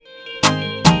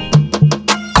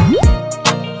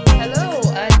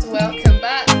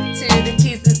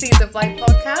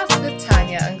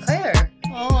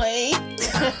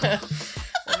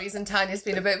reason Tanya's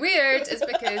been a bit weird is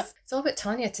because it's all about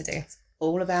Tanya today.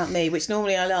 All about me, which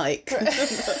normally I like.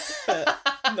 But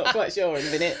I'm not quite sure in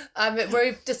a minute.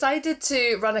 We've decided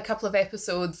to run a couple of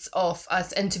episodes of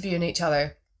us interviewing each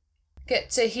other. Get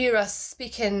to hear us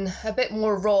speaking a bit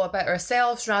more raw about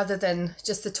ourselves rather than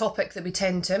just the topic that we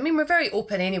tend to. I mean, we're very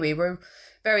open anyway. We're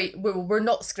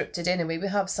not scripted anyway. We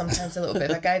have sometimes a little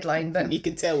bit of a guideline, but you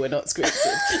can tell we're not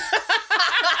scripted.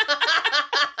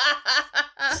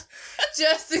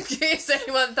 Just in case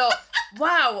anyone thought,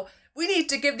 wow, we need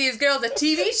to give these girls a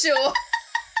TV show.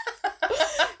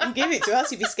 And give it to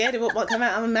us, you'd be scared of what might come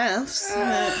out of our mouths.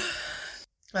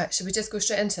 Right, should we just go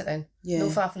straight into it then? Yeah. No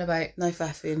faffing about. No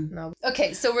faffing. No.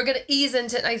 Okay, so we're going to ease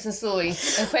into it nice and slowly.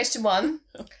 And question 1,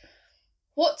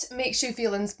 what makes you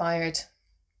feel inspired?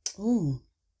 Ooh.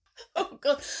 Oh,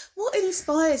 God. What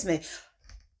inspires me?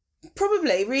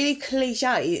 Probably, really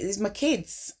cliche, is my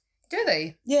kids. Do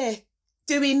they? Yeah.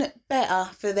 Doing better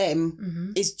for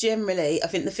them is generally, I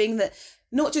think, the thing that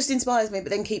not just inspires me, but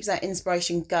then keeps that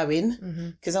inspiration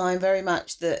going. Because I'm very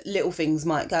much that little things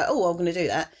might go, oh, I'm going to do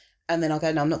that. And then I'll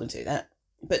go, no, I'm not going to do that.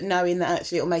 But knowing that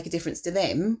actually it'll make a difference to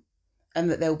them and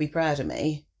that they'll be proud of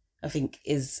me, I think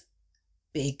is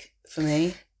big for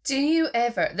me. Do you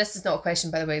ever, this is not a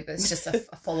question, by the way, but it's just a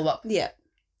follow-up. Yeah.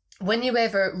 When you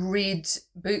ever read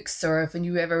books or when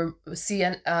you ever see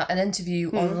an interview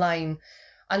online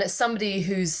and it's somebody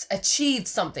who's achieved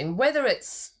something, whether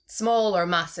it's small or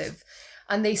massive,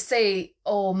 and they say,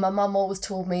 oh, my mum always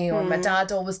told me or my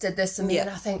dad always did this and me, and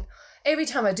I think, every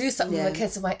time I do something with my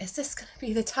kids, I'm like, is this going to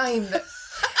be the time that...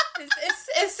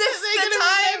 Is this the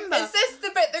time? Remember? Is this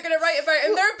the bit they're going to write about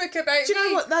in their book about me? Do you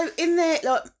know what, though? In there,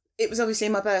 like, it was obviously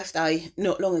my birthday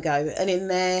not long ago, and in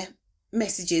their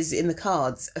messages in the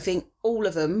cards, I think all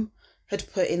of them had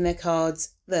put in their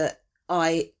cards that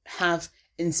I have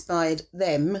inspired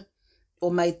them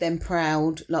or made them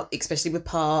proud, like especially with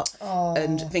part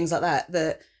and things like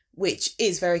that, which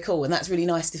is very cool, and that's really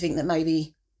nice to think that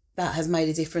maybe that has made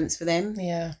a difference for them.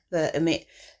 Yeah. That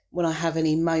when I have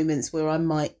any moments where I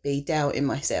might be doubting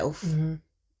myself,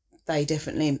 they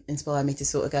definitely inspire me to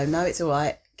sort of go, no, it's all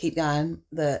right, keep going.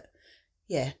 My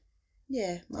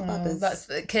bubbers. That's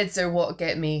the kids are what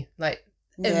get me, like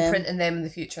imprinting them in the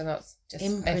future. That's just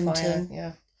imprinting. FYI,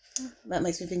 yeah. That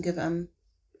makes me think of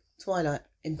Twilight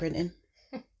imprinting.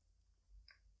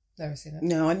 Never seen it.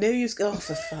 No, I knew you was going,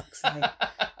 for fuck's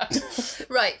sake.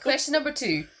 Right, question number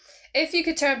 2. If you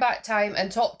could turn back time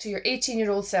and talk to your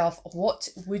 18-year-old self, what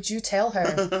would you tell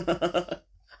her?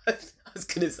 I was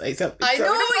going to say something. I know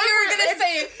what you were going to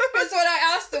say.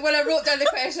 Because when I wrote down the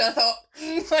question, I thought,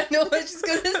 I know what she's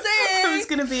going to say. I was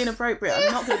going to be inappropriate.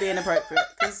 I'm not going to be inappropriate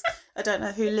because I don't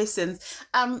know who listens.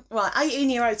 Right,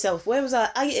 18-year-old self. Where was I?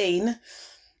 18.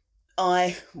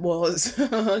 I was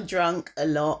drunk a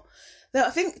lot. I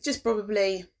think just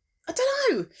probably, I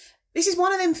don't know. This is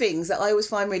one of them things that I always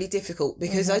find really difficult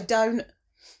because I don't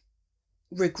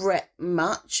regret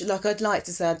much. Like I'd like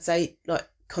to say, I'd say like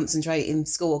concentrate in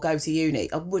school or go to uni.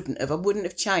 I wouldn't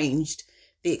have changed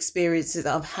the experiences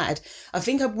that I've had. I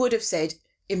think I would have said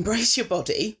embrace your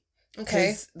body. Okay.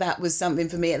 Because that was something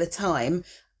for me at the time.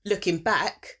 Looking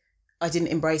back, I didn't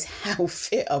embrace how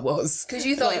fit I was. Because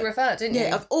you thought you were fat, didn't you?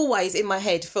 Yeah, I've always in my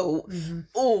head thought,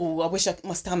 oh, I wish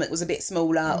my stomach was a bit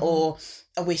smaller or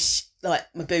I wish like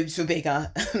my boobs were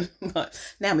bigger.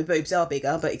 Now my boobs are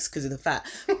bigger, but it's because of the fat.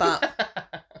 But,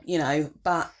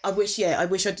 but I wish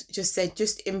I'd just said,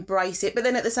 just embrace it. But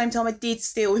then at the same time, I did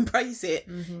still embrace it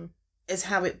as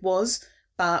how it was.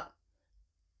 But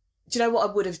do you know what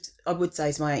I would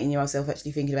say to my 18-year-old self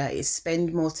actually thinking about it is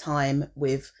spend more time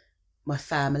with my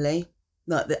family,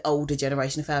 like the older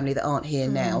generation of family that aren't here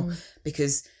now,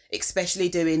 because especially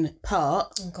doing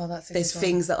part, there's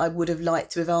things that I would have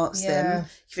liked to have asked them.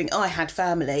 You think I had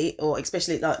family, or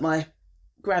especially like my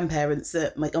grandparents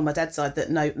that on my dad's side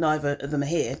that neither of them are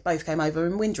here, both came over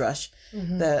in Windrush,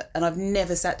 and I've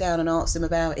never sat down and asked them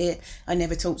about it. I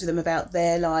never talked to them about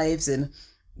their lives, and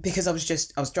because I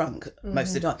was drunk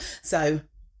most of the time. So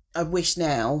I wish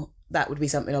now that would be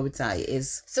something I would say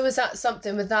is. So is that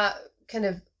something with that kind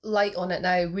of light on it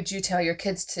now, would you tell your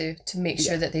kids to make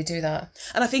sure that they do that?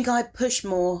 And I think I push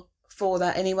more for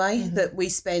that anyway, that we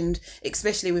spend,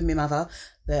 especially with my mother,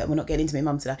 that we're not getting into my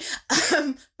mum today,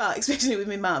 but especially with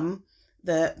my mum,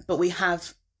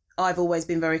 I've always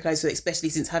been very close to it, especially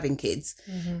since having kids.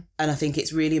 And I think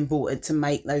it's really important to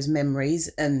make those memories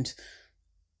and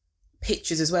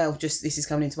pictures as well. Just this is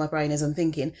coming into my brain as I'm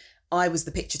thinking. I was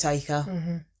the picture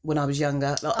taker when I was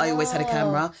younger. Like I always had a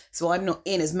camera, so I'm not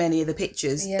in as many of the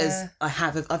pictures as I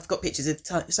have. I've got pictures of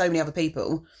so many other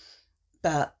people,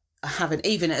 but I haven't,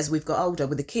 even as we've got older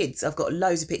with the kids, I've got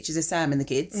loads of pictures of Sam and the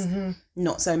kids,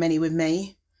 not so many with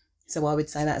me. So I would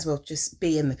say that as well, just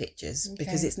be in the pictures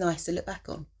because it's nice to look back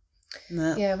on.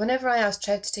 No. Yeah, whenever I ask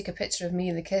Trev to take a picture of me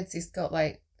and the kids, he's got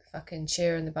like a fucking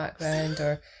chair in the background,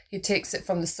 or he takes it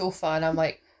from the sofa and I'm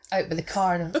like out by the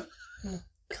car and I'm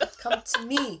come to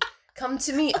me. Come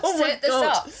to me. I've set this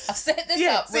up. I've set this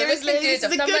up. Seriously, this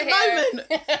is a good moment.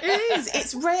 It is.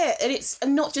 It's rare.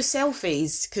 And not just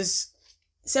selfies, because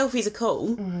selfies are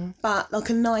cool, but like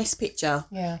a nice picture.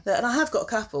 Yeah. And I have got a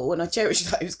couple and I cherish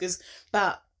those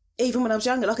but even when I was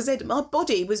younger, like I said, my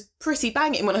body was pretty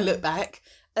banging when I look back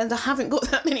and I haven't got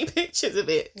that many pictures of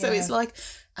it. So it's like,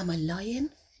 am I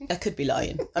lying? I could be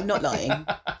lying. I'm not lying.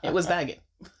 It was banging.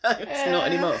 It's not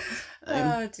anymore.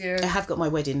 Oh dear. I have got my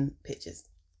wedding pictures.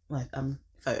 My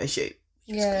photo shoot.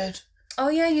 Yeah. Oh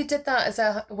yeah, you did that as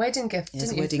a wedding gift,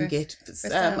 didn't you? As a wedding gift.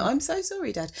 I'm so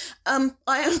sorry, Dad. I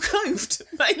am clothed,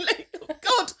 mainly. Oh,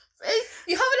 God. See?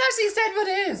 You haven't actually said what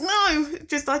it is. No,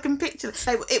 just I can picture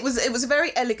it. Was a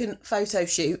very elegant photo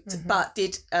shoot, but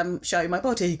did show my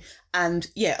body. And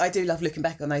yeah, I do love looking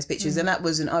back on those pictures. And that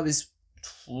was in my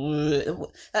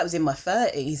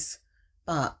 30s,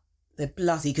 but they're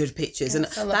bloody good pictures. And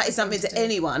that is something to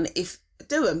anyone, if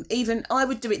do them. Even I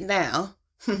would do it now.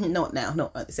 Not now,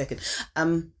 not right this second.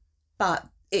 But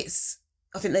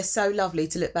I think they're so lovely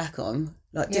to look back on.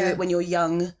 Like do it when you're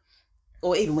young,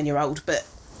 or even when you're old. But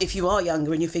if you are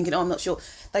younger and you're thinking, I'm not sure,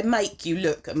 they make you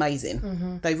look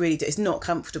amazing. They really do. It's not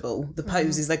comfortable, the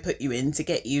poses they put you in to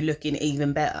get you looking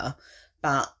even better.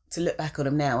 But to look back on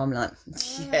them now, I'm like,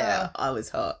 I was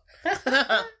hot.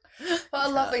 What a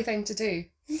lovely thing to do.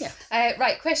 Yeah.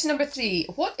 Right, question number 3.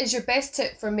 What is your best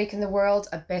tip for making the world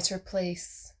a better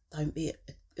place? Don't be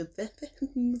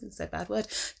it's a bad word.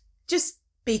 Just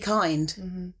be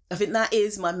kind. I think that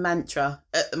is my mantra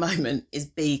at the moment, is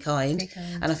be kind. Be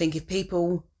kind. And I think if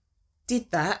people did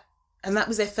that, and that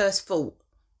was their first thought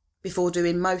before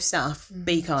doing most stuff,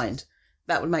 be kind,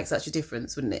 that would make such a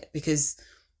difference, wouldn't it? Because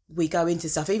we go into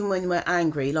stuff, even when we're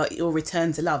angry, like your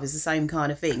return to love is the same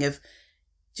kind of thing of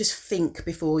just think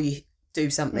before you do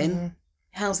something.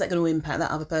 How's that going to impact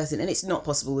that other person? And it's not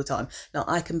possible all the time. Now,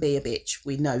 I can be a bitch.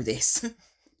 We know this.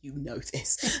 You know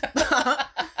this. But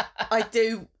I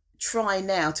do try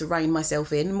now to rein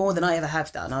myself in more than I ever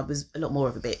have done. I was a lot more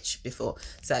of a bitch before.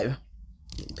 So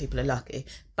people are lucky.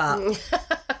 But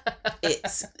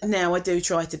it's now I do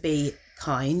try to be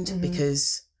kind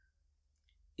because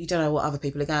you don't know what other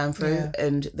people are going through. Yeah.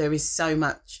 And there is so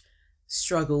much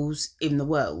struggles in the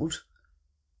world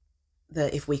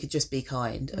that if we could just be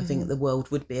kind, I think the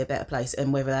world would be a better place.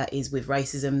 And whether that is with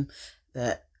racism,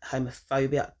 that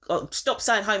homophobia, stop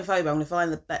saying homophobia, I'm going to find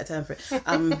the better term for it,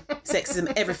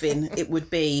 sexism, everything, it would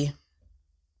be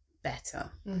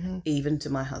better. Even to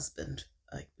my husband,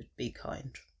 I would be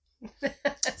kind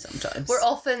sometimes. We're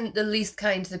often the least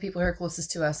kind to the people who are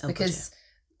closest to us because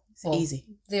it's easy.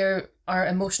 They're our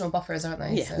emotional buffers, aren't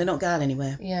they? Yeah, so. They're not going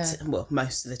anywhere. Yeah. Well,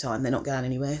 most of the time they're not going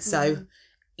anywhere. So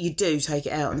you do take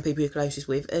it out on the people you're closest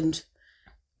with. And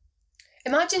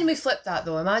imagine we flipped that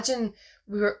though. Imagine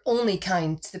we were only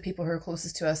kind to the people who are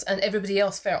closest to us and everybody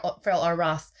else felt our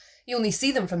wrath. You only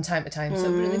see them from time to time, so it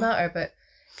wouldn't really matter, but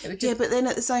it would just... Yeah, but then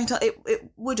at the same time,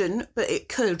 it wouldn't, but it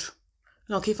could.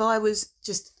 Like if I was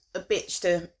just a bitch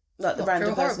to like the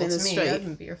random person in the street. I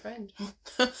wouldn't be your friend.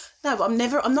 No, but I'm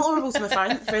not horrible to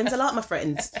my friends. I like my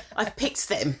friends. I've picked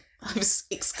them. I've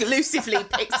exclusively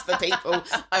picked the people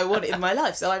I want in my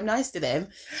life. So I'm nice to them.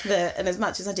 And as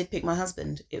much as I did pick my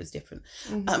husband, it was different.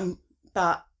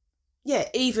 But yeah,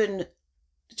 even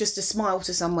just a smile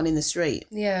to someone in the street.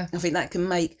 Yeah. I think that can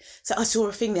make... So I saw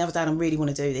a thing the other day and I really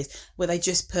want to do this, where they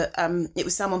just put... it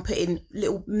was someone putting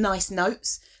little nice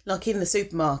notes, like in the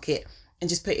supermarket, and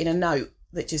just put in a note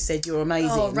that just said, you're amazing.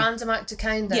 Oh, random act of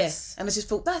kindness. Yes. And I just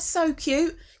thought, that's so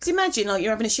cute. Because imagine, like,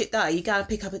 you're having a shit day, you go and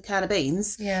pick up a can of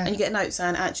beans, and you get a note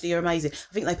saying, actually, you're amazing.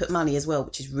 I think they put money as well,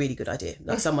 which is a really good idea.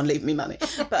 Like, someone leaving me money.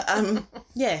 But,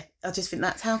 yeah, I just think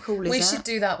that's how cool is we that? should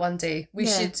do that one day. We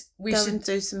should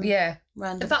do some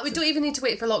random... In fact, we don't even need to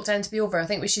wait for lockdown to be over. I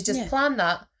think we should just plan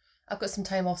that. I've got some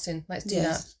time off soon. Let's do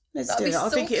that. Let's do it. I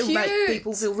think it'll make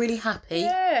people feel really happy.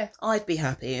 Yeah. I'd be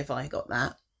happy if I got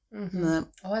that. Oh,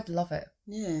 I'd love it.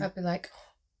 Yeah. I'd be like,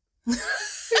 who's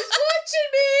watching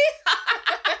me?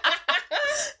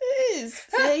 It is.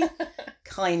 See?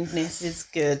 Kindness is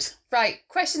good. Right,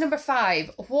 question number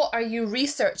 5. What are you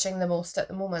researching the most at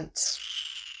the moment?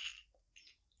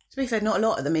 To be fair, not a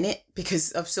lot at the minute,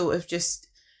 because I've sort of just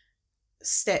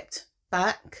stepped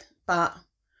back, but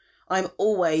I'm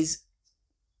always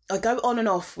I go on and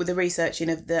off with the researching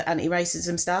of the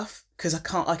anti-racism stuff because I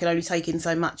can only take in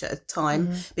so much at a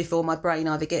time before my brain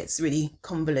either gets really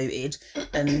convoluted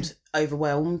and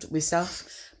overwhelmed with stuff.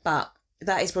 But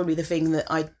that is probably the thing that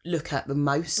I look at the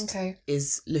most,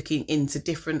 is looking into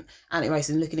different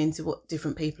anti-racism, looking into what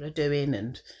different people are doing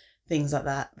and things like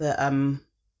that.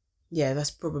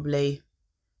 That's probably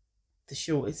the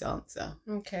shortest answer.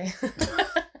 Okay.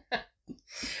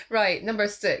 Right, number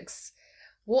 6.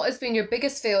 What has been your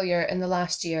biggest failure in the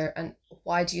last year and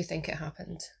why do you think it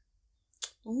happened?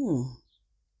 Ooh.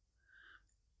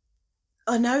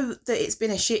 I know that it's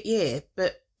been a shit year,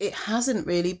 but it hasn't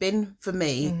really been for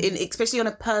me, especially on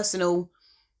a personal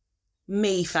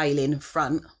me failing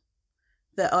front,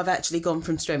 that I've actually gone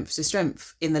from strength to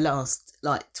strength in the last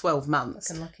 12 months.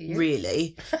 Fucking lucky you.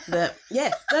 Really. That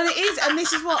it is, and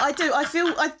this is what I do.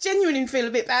 I genuinely feel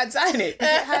a bit bad saying it.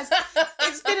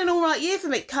 It's been an all right year for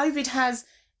me. COVID has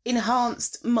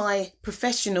enhanced my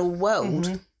professional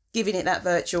world, giving it that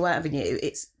virtual avenue.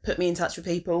 It's put me in touch with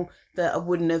people that I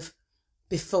wouldn't have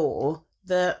before.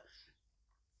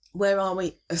 Where are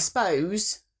we? I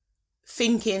suppose,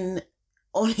 thinking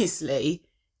honestly,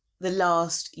 the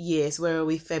last year, so where are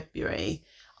we? February.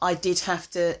 I did have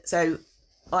to, so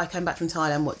I came back from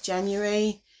Thailand,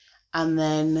 January? And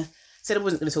then said I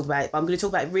wasn't going to talk about it, but I'm going to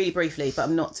talk about it really briefly, but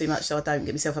I'm not too much so I don't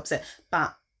get myself upset.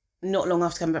 But not long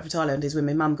after coming back from Thailand is when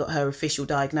my mum got her official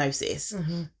diagnosis.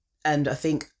 And I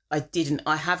think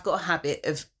I have got a habit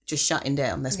of just shutting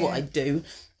down. That's what I do.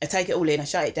 I take it all in, I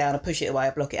shut it down, I push it away,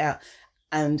 I block it out.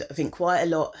 And I think quite a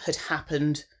lot had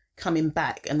happened coming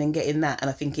back and then getting that. And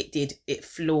I think it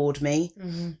floored me.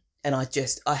 And I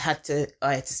had to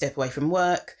step away from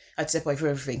work. I had to step away from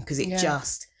everything because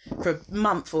just, for a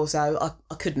month or so,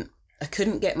 I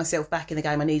couldn't get myself back in the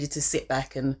game. I needed to sit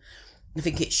back, and I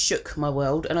think it shook my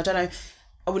world. And I don't know,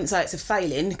 I wouldn't say it's a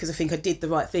failing because I think I did the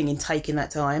right thing in taking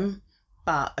that time.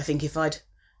 But I think if I'd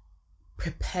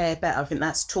prepare better, I think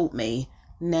that's taught me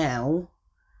now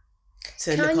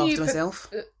to look after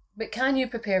myself. But can you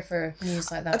prepare for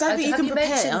news like that? I don't think you can prepare.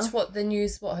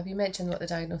 Have you mentioned what the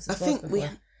diagnosis was before?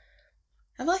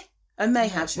 Have I? I may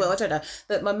have. Well, I don't know.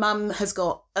 But my mum has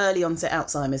got early onset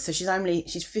Alzheimer's, so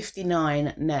she's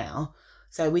 59 now.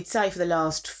 So we'd say for the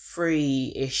last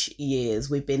 3-ish years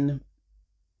we've been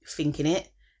thinking it,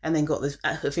 and then got the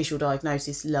official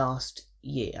diagnosis last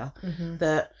year.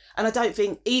 And I don't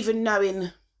think, even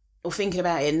knowing or thinking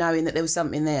about it, knowing that there was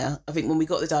something there, I think when we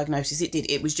got the diagnosis,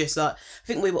 it was just like, I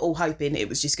think we were all hoping it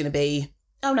was just going to be,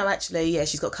 oh no, actually, yeah,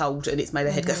 she's got cold and it's made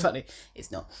her head go funny.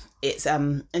 It's not. It's,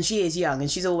 and she is young,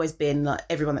 and she's always been, like,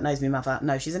 everyone that knows my mother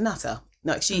knows she's a nutter.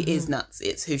 Like, she is nuts.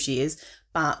 It's who she is.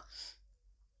 But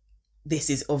this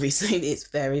is obviously, it's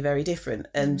very, very different.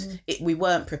 And we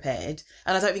weren't prepared.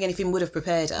 And I don't think anything would have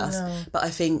prepared us. No. But I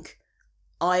think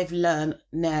I've learned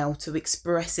now to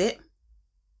express it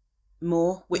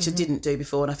more, which I didn't do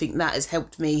before. And I think that has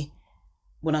helped me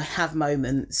when I have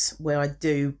moments where I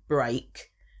do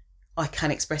break, I can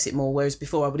express it more. Whereas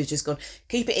before I would have just gone,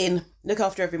 keep it in, look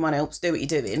after everyone else, do what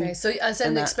you're doing. Okay, so as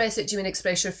in express it, do you mean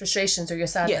express your frustrations or your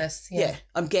sadness? Yeah.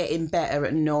 I'm getting better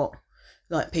at not,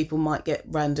 like, people might get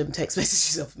random text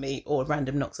messages off me or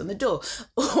random knocks on the door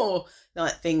or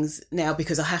like things now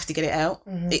because I have to get it out.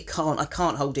 I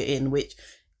can't hold it in, which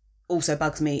also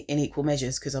bugs me in equal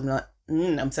measures because I'm like,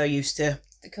 I'm so used to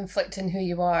the conflicting who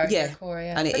you are. Yeah. Your core,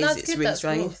 and it's really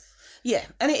strange. Yeah,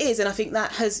 and it is, and I think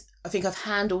I've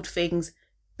handled things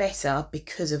better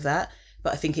because of that,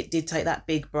 but I think it did take that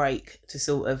big break to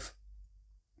sort of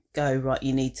go, right,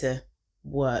 you need to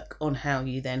work on how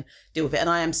you then deal with it. And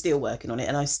I am still working on it,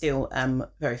 and I still am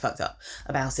very fucked up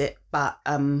about it, but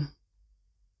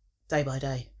day by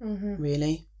day,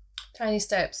 really. Tiny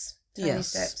steps. Very baby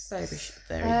steps.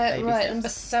 Right, number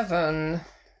 7.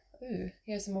 Ooh,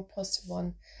 here's a more positive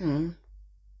one.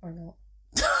 Or not.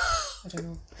 I don't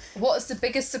know. What is the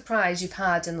biggest surprise you've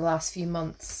had in the last few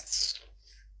months?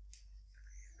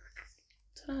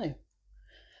 I don't know.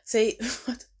 See,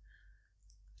 I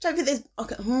don't think there's...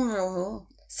 Okay.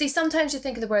 See, sometimes you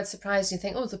think of the word surprise and you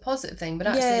think, oh, it's a positive thing, but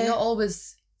actually not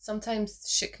always. Sometimes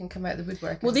shit can come out of the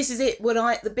woodwork. Well, this is it.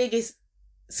 The biggest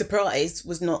surprise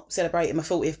was not celebrating my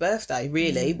 40th birthday,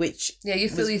 really, which... Yeah, you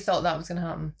thought that was going to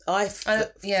happen. I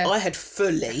had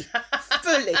fully...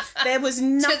 There was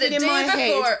nothing in my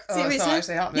head. Seriously? It's not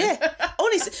actually happening. Yeah,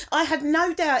 honestly, I had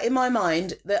no doubt in my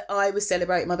mind that I was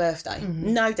celebrating my birthday.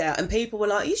 No doubt. And people were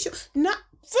like, are you sure? No,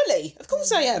 fully. Of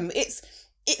course I am.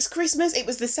 It's Christmas. It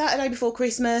was the Saturday before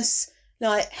Christmas.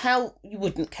 Like, how you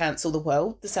wouldn't cancel the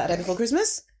world the Saturday before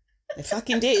Christmas? They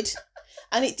fucking did.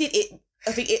 And it did.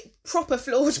 I think it proper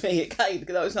floored me again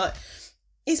because I was like,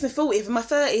 it's my 40th and my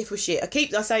 30th was shit.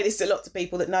 I say this a lot to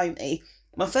people that know me.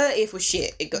 My 30th was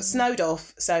shit. It got snowed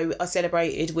off, so I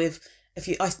celebrated with a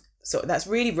few. That's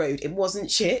really rude. It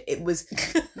wasn't shit. It was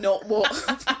not what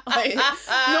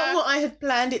I had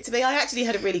planned it to be. I actually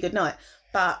had a really good night,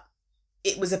 but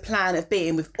it was a plan of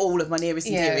being with all of my nearest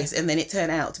and dearest, and then it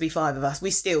turned out to be 5 of us.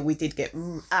 We did get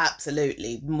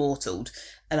absolutely mortaled,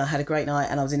 and I had a great night,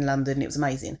 and I was in London, and it was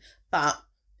amazing. But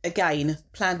again,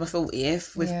 planned my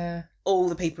 40th with all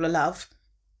the people I love,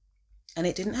 and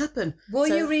it didn't happen. Will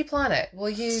you replan it?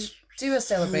 Will you do a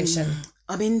celebration?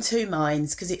 I'm in two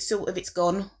minds because it's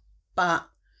gone, but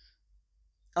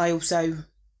I also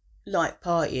like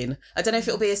partying. I don't know if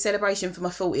it'll be a celebration for my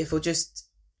 40th or just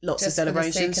lots of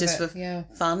celebrations just for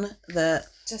fun.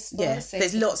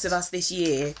 There's lots of us this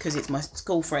year because it's my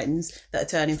school friends that are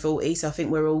turning 40, so I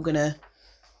think we're all gonna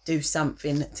do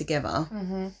something together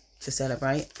to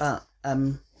celebrate. But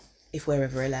if we're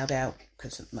ever allowed out,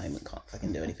 because at the moment can't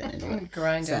fucking do anything anyway.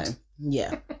 Grinded. So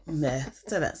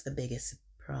so that's the biggest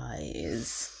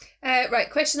surprise. Right,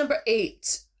 question number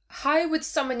 8. How would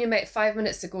someone you met 5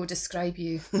 minutes ago describe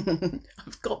you?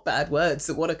 I've got bad words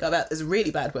that want to come out. There's a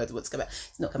really bad word that wants to come out.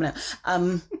 It's not coming out.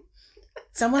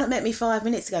 Someone that met me 5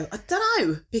 minutes ago, I don't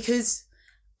know, because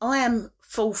I am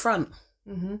full front.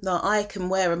 Like, I can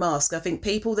wear a mask. I think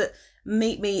people that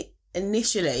meet me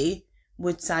initially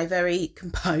would say very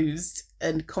composed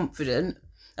and confident.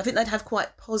 I think they'd have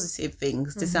quite positive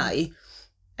things to say.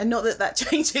 And not that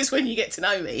changes when you get to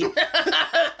know me.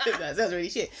 That sounds really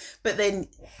shit. But then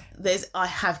I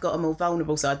have got a more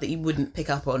vulnerable side that you wouldn't pick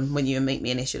up on when you meet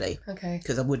me initially. Okay.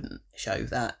 Because I wouldn't show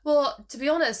that. Well, to be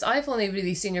honest, I've only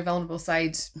really seen your vulnerable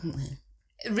side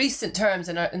recent terms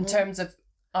in terms of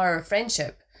our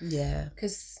friendship. Yeah.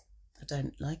 Because I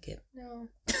don't like it. No.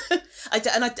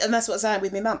 And that's what I'm saying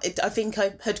with my mum. I think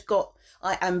I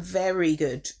am very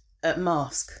good at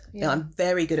mask. Yeah. You know, I'm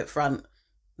very good at front.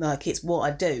 Like, it's what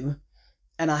I do.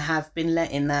 And I have been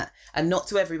letting that, and not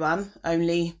to everyone,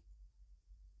 only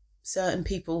certain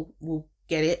people will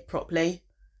get it properly.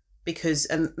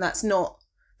 And that's not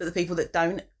that the people that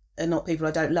don't are not people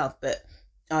I don't love, but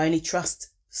I only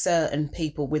trust certain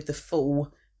people with the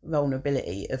full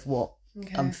vulnerability of what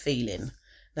I'm feeling.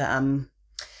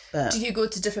 But do you go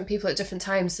to different people at different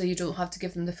times so you don't have to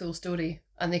give them the full story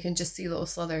and they can just see little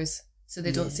slithers so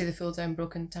they don't see the full down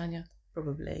broken Tanya?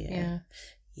 Probably, yeah.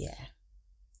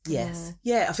 Yes.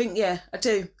 Yeah, I think, I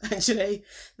do, actually.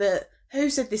 Who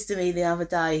said this to me the other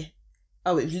day?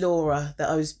 Oh, it was Laura that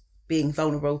I was being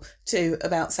vulnerable to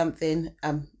about something.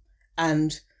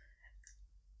 And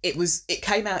it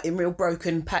came out in real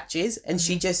broken patches, and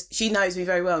she knows me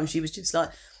very well, and she was just like,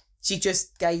 she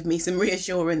just gave me some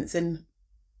reassurance and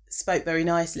spoke very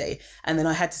nicely. And then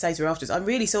I had to say to her afterwards, I'm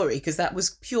really sorry, because that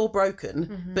was pure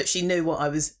broken, but she knew what I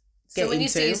was getting to. So when you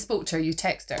say you spoke to her, you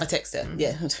text her? I text her,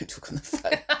 yeah. I don't talk on the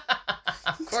phone.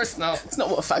 Of course not. It's not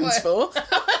what a phone's for.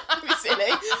 Don't be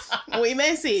silly. We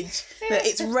message. But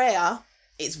it's rare.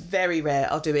 It's very rare.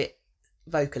 I'll do it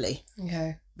vocally.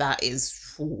 Okay. That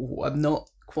is, I'm not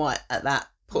quite at that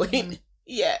point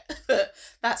yet.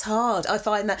 That's hard. I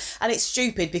find that. And it's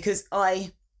stupid because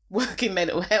I work in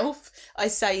mental health. I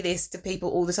say this to people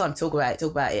all the time. Talk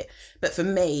about it. But for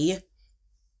me,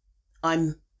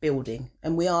 I'm building,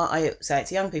 and I say it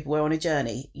to young people, we're on a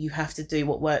journey. You have to do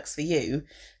what works for you.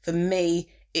 For me,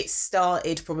 it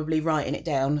started probably writing it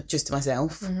down just to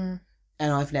myself, and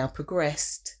I've now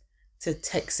progressed to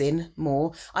texting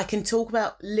more. I can talk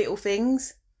about little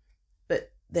things,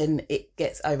 but then it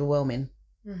gets overwhelming,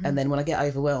 and then when I get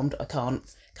overwhelmed, I can't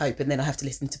cope, and then I have to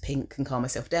listen to Pink and calm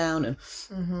myself down, and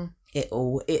I'm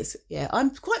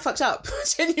quite fucked up,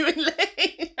 genuinely.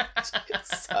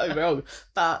 It's so wrong,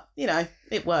 but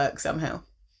it works somehow.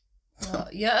 Well,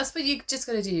 that's what you just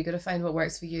got to do. You got to find what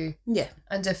works for you. Yeah.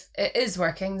 And if it is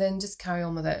working, then just carry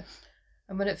on with it.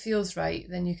 And when it feels right,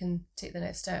 then you can take the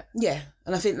next step. Yeah.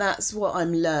 And I think that's what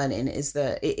I'm learning, is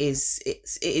that it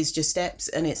is just steps,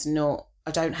 and it's not,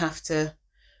 I'm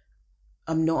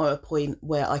not at a point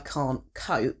where I can't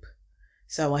cope,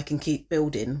 so I can keep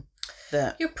building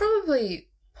that. You're probably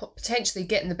potentially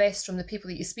getting the best from the people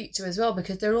that you speak to as well,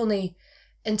 because they're only,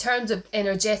 in terms of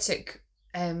energetic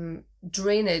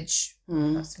drainage,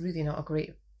 that's really not a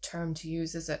great term to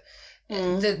use, is it?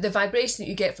 The vibration that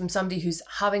you get from somebody who's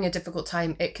having a difficult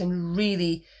time, it can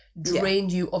really drain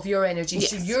you of your energy.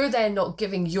 Yes. So you're then not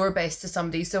giving your best to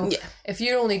somebody. So if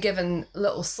you're only giving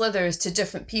little slithers to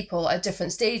different people at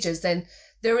different stages, then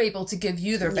they're able to give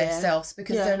you their best selves,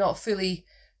 because they're not fully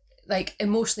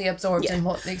emotionally absorbed in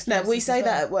what they experience. No, we say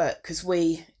that at work, because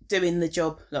we do in the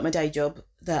job, like my day job,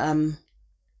 that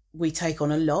we take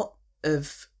on a lot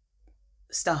of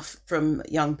stuff from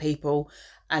young people,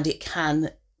 and it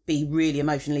can be really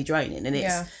emotionally draining. And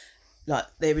it's like,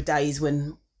 there are days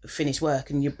when I finish work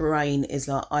and your brain is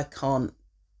like, I can't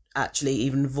actually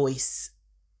even voice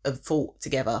a thought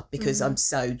together because I'm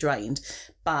so drained.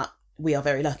 But we are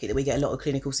very lucky that we get a lot of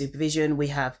clinical supervision. We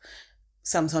have,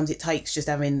 sometimes it takes just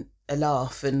having a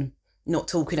laugh and not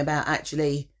talking about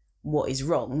actually what is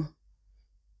wrong,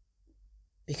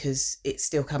 because it's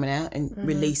still coming out, and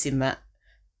releasing that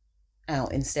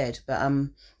out instead. But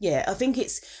I think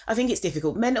it's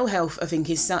difficult. Mental health, I think,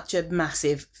 is such a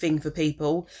massive thing for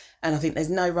people, and I think there's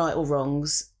no right or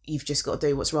wrongs. You've just got to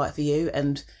do what's right for you.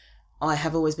 And I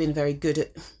have always been very good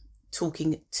at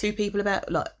talking to people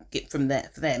about, like, get from there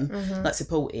for them, like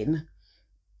supporting,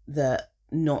 the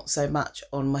not so much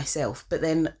on myself. But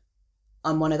then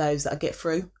I'm one of those that I get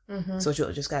through, so I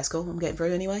just go, it's cool, I'm getting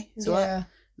through anyway, it's all right.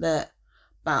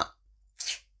 But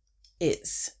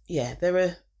it's, there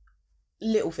are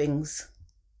little things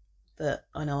that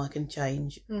I know I can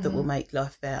change that will make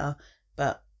life better,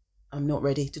 but I'm not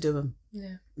ready to do them.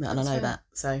 And I know that.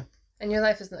 So, and your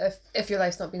life isn't, if your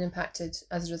life's not been impacted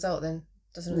as a result, then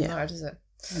it doesn't really matter, does it?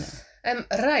 No.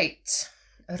 Right.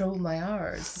 Roll my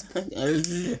R's.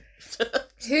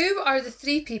 Who are the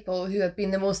 3 people who have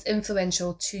been the most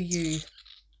influential to you?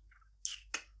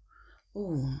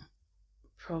 Oh,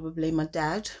 probably my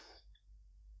dad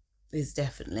is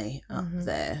definitely up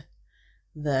there.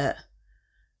 That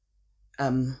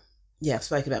I've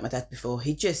spoken about my dad before.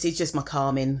 He's just my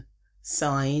calming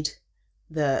side.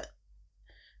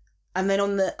 And then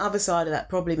on the other side of that,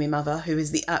 probably my mother, who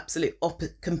is the absolute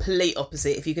complete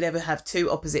opposite. If you could ever have 2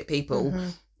 opposite people,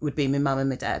 would be my mum and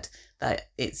my dad. That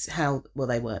it's how, well,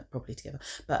 they weren't probably together,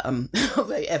 but how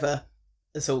they ever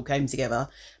this all came together.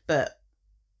 But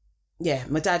yeah,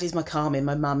 my dad is my calming,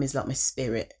 my mum is like my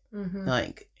spirit.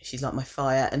 Like, she's like my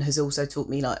fire, and has also taught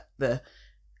me like the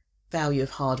value of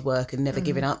hard work and never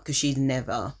giving up, because she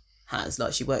never has.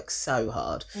 Like, she works so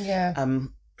hard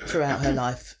throughout her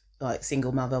life, like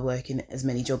single mother, working as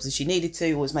many jobs as she needed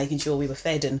to, was making sure we were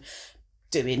fed, and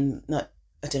doing, like,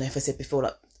 I don't know if I said before,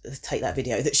 like, take that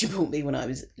video that she bought me when I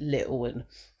was little, and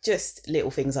just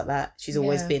little things like that. She's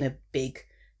always been a big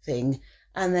thing.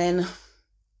 And then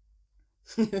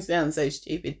it sounds so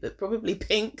stupid, but probably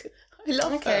Pink. I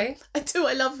love her. I do.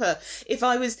 I love her. If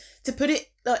I was to put it,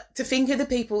 like, to think of the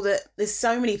people that, there's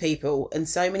so many people and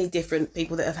so many different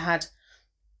people that have had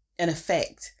an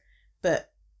effect,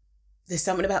 but there's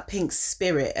something about Pink's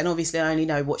spirit, and obviously I only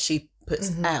know what she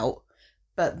puts out,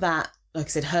 but that, like I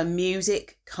said, her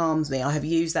music calms me. I have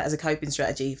used that as a coping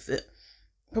strategy for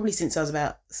probably since I was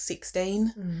about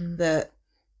 16.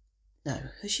 No,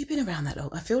 has she been around that long?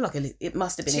 I feel like it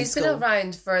must have been. She's been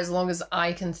around for as long as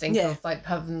I can think of, like,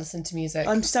 having listened to music.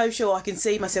 I'm so sure I can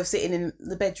see myself sitting in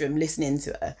the bedroom listening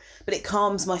to her, but it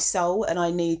calms my soul, and I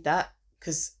need that,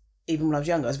 because even when I was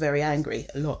younger, I was very angry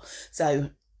a lot. So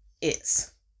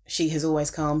she has always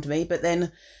calmed me. But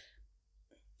then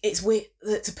it's weird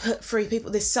that to put 3 people,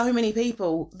 there's so many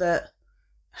people that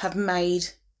have made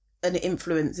an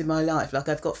influence in my life. Like,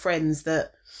 I've got friends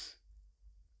that,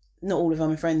 not all of them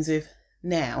I'm friends with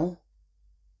now,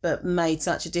 but made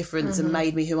such a difference and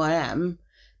made me who I am.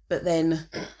 But then,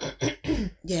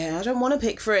 I don't want to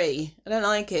pick 3. I don't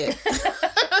like it.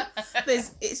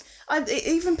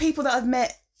 Even people that I've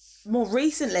met more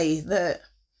recently, that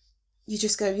you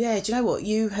just go, do you know what?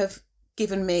 You've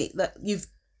given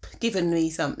me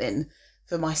something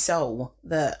for my soul,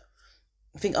 that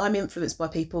I think I'm influenced by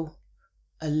people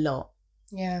a lot.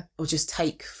 Yeah. Or just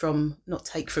not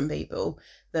take from people.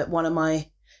 That I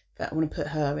want to put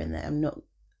her in there. I'm not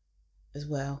as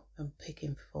well. I'm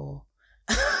picking 4.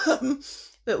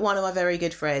 But one of my very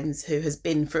good friends who has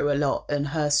been through a lot, and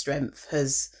her strength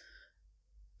has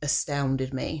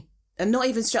astounded me. And not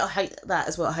even strength, I hate that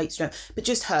as well. I hate strength. But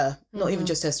just her, not even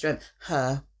just her strength,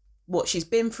 her. What she's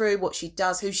been through, what she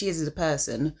does, who she is as a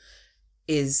person,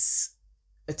 is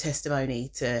a testimony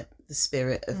to the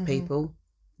spirit of people.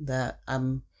 That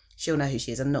she'll know who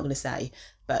she is. I'm not going to say,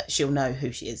 but she'll know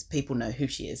who she is. People know who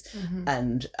she is.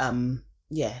 And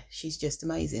she's just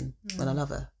amazing. And I love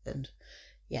her. And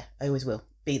I always will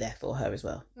be there for her as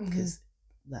well, because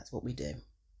that's what we do.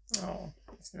 Oh,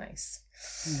 that's nice.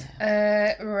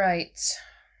 Right.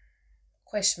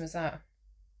 Question was that?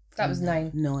 That was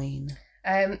 9. 9.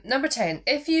 Number 10.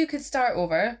 If you could start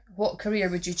over, what career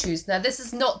would you choose? Now, this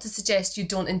is not to suggest you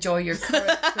don't enjoy your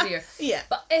current career.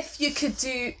 But if you could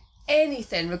do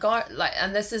anything,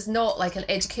 and this is not like an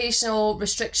educational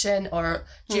restriction or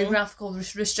geographical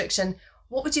restriction,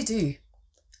 what would you do?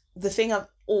 The thing I've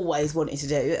always wanted to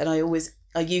do, and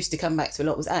I used to come back to a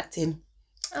lot, was acting.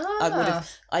 I love.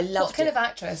 What kind of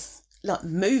actress? like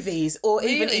movies or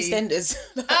even Really? EastEnders.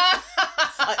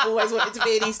 I always wanted to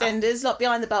be in EastEnders, like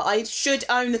Behind the Bar. I should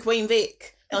own the Queen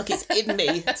Vic. Like, it's in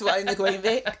me to own the Queen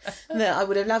Vic. No, I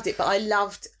would have loved it, but I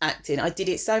loved acting. I did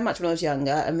it so much when I was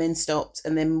younger and then stopped,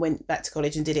 and then went back to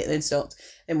college and did it and then stopped,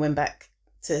 and went back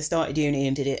to started uni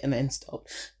and did it and then stopped.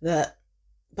 But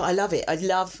I love it. I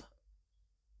love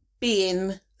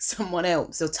being someone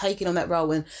else or taking on that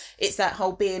role, and it's that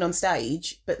whole being on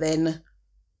stage, but then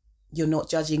you're not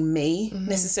judging me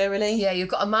necessarily. Yeah, you've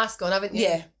got a mask on, haven't you?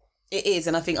 Yeah, it is,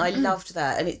 and I think I loved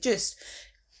that, and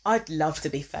I'd love to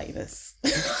be famous.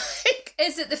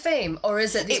 Is it the fame or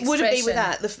is it the It wouldn't be with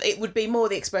expression? that. It would be more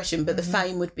the expression, but the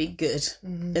fame would be good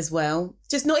as well.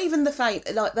 Just not even the fame,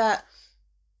 like that,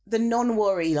 the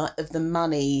non-worry like of the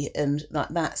money and like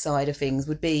that side of things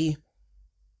would be,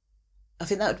 I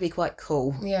think that would be quite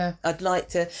cool. Yeah. I'd like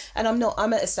to, and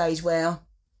I'm at a stage where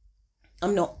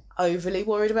I'm not overly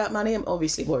worried about money. I'm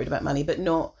obviously worried about money, but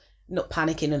not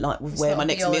panicking and like with where not my a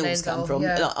next be-all and meals come end-all, from.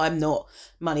 yeah. Like, I'm not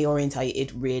money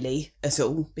orientated really at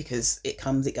all, because it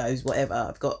comes, it goes, whatever.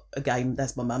 I've got, again,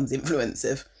 that's my mum's influence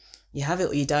of you have it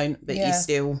or you don't, but Yeah.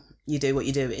 you do what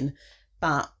you're doing.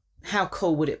 But how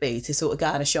cool would it be to sort of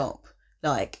go in a shop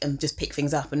like and just pick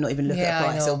things up and not even look Yeah, at I a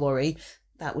price know. or worry?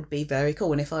 That would be very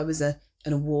cool. And if I was an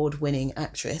award-winning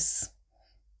actress,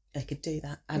 I could do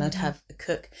that, and I'd have a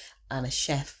cook and a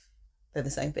chef. They're the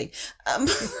same thing.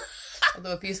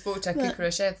 Although if you spoke to a cook or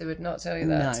a chef, they would not tell you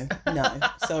that. No.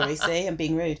 Sorry, see, I'm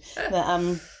being rude.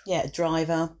 But, yeah, a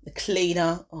driver, a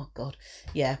cleaner. Oh, God.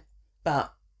 Yeah.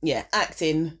 But, yeah,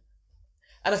 acting.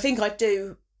 And I think I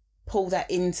do pull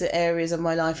that into areas of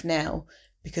my life now,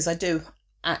 because I do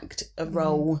act a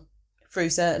role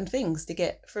through certain things to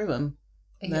get through them.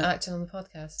 Are you acting on the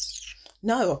podcast?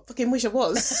 No, I fucking wish I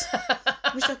was.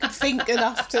 Wish I could think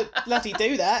enough to bloody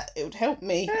do that. It would help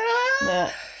me.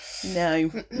 But no,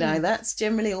 that's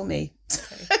generally all me.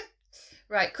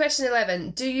 Right, question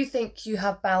 11. Do you think you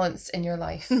have balance in your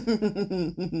life?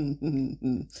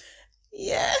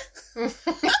 Yeah.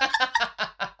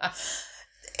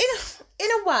 In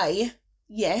a way,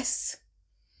 yes.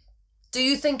 Do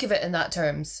you think of it in that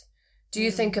terms? Do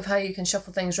you think of how you can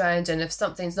shuffle things around, and if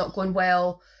something's not going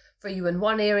well for you in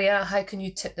one area, how can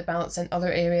you tip the balance in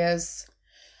other areas?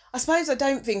 I suppose I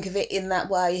don't think of it in that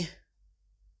way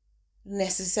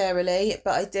necessarily,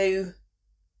 but I do.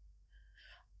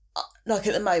 Like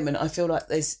at the moment, I feel like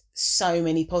there's so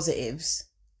many positives,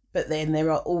 but then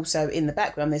there are also in the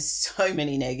background, there's so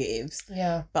many negatives.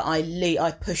 Yeah. But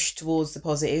I push towards the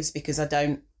positives because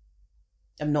I'm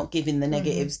not giving the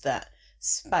negatives that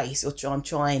space, or I'm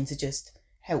trying to just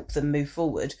help them move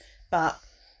forward. But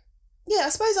yeah, I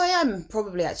suppose I am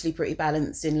probably actually pretty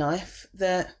balanced in life.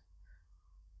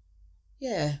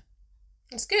 Yeah.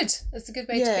 It's good. It's a good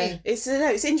way Yeah. to be. It's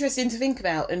interesting to think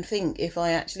about and think if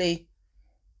I actually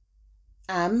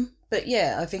am. But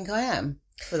yeah, I think I am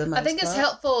for the most part. I think it's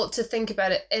helpful to think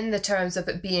about it in the terms of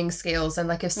it being scales, and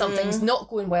like if something's not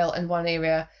going well in one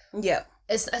area, Yeah.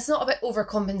 it's not about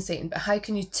overcompensating, but how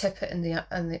can you tip it in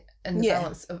the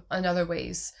balance in other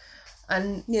ways?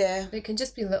 And Yeah. it can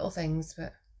just be little things,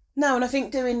 but No, and I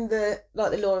think doing the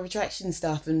law of attraction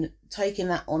stuff and taking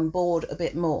that on board a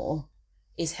bit more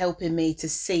is helping me to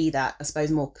see that, I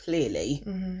suppose, more clearly,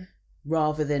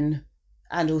 rather than,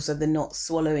 and also the not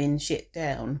swallowing shit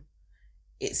down.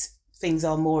 It's things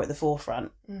are more at the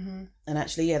forefront, and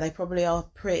actually, yeah, they probably are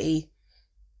pretty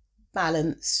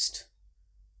balanced.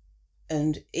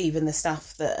 And even the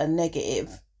stuff that are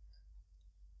negative,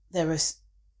 there are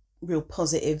real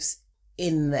positives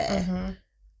in there.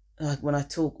 Like when I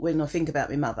think about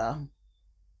my mother,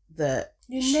 that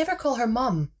you never call her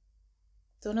mum.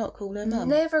 do I not call her mum?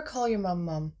 Never call your mum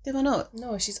mum. Do I not?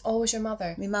 No, she's always your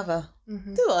mother. My mother.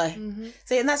 Do I?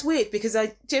 See, and that's weird because I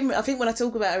think when I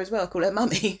talk about her as well, I call her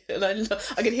mummy, and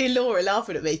I can hear Laura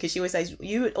laughing at me because she always says,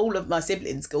 "You, all of my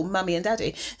siblings call mummy and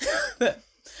daddy." But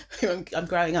I'm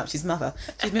growing up. She's mother.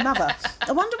 She's my mother.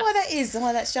 I wonder why that is.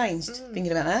 Why that's changed.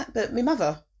 Thinking about that, but my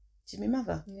mother. She's my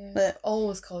mother. Yeah. But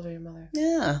Always called her your mother.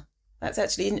 yeah, that's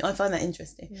actually, I find that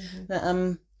interesting. But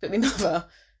my mother,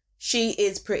 she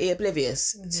is pretty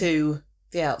oblivious to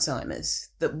the Alzheimer's,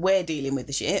 that we're dealing with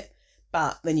the shit,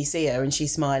 but then you see her and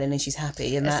she's smiling and she's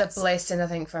happy, and It's a blessing, I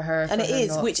think, for her. and it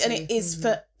is, and it is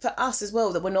for us as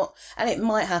well, that we're not, and it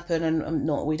might happen and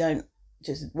not, we don't,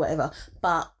 just whatever,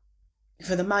 but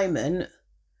for the moment,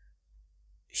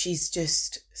 she's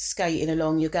just skating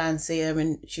along. You'll go and see her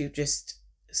and she'll just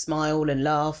smile and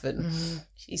laugh, and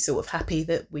she's sort of happy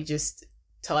that we just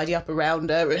tidy up around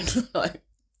her and like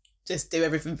just do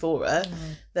everything for her.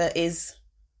 That is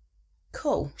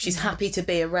cool. She's happy to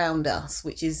be around us,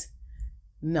 which is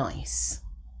nice.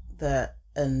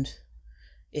 and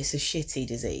it's a shitty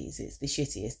disease. It's the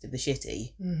shittiest of the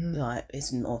shitty. Like,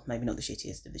 it's not, maybe not the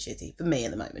shittiest of the shitty. For me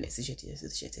at the moment, it's the shittiest of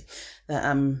the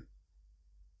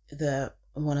shitty.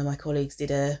 One of my colleagues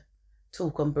did a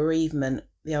talk on bereavement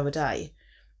the other day,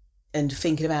 and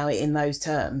thinking about it in those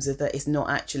terms of that it's not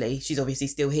actually, she's obviously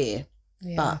still here,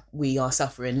 but we are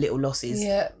suffering little losses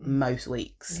most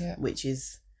weeks, which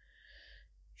is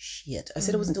shit. I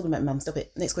said I wasn't talking about mum. Stop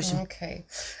it. Next question. Okay.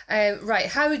 Right.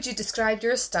 How would you describe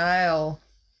your style?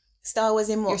 Style as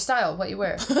in what? Your style, what you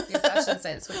wear, your fashion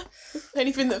sense.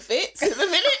 Anything that fits at the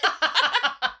minute.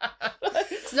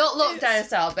 It's not lockdown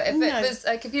style, but if it was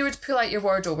like, if you were to pull out your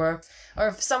wardrobe, or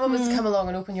if someone was to come along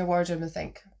and open your wardrobe and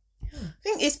think, I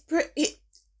think it's pretty.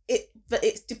 But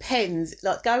it depends.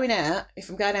 Like, going out, if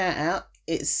I'm going out,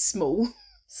 it's small.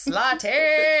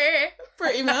 Slutty.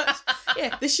 Pretty much.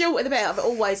 Yeah, the shorter the better.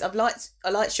 I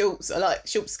like shorts. I like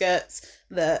short skirts.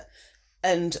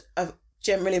 And I've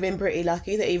generally been pretty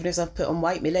lucky that even as I've put on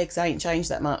weight, my legs ain't changed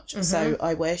that much. So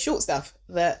I wear short stuff.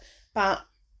 But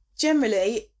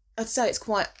generally, I'd say it's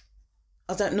quite.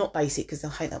 Not basic, because I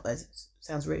hate that word. It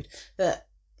sounds rude. But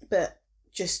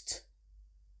just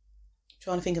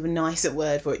trying to think of a nicer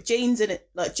word for it. Jeans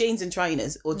and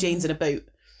trainers, or jeans and a boot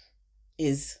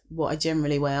is what I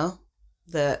generally wear.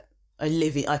 That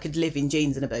I could live in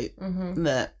jeans and a boot,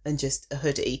 and just a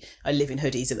hoodie. I live in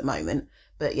hoodies at the moment,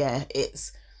 but yeah,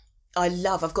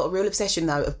 I've got a real obsession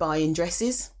though of buying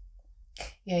dresses.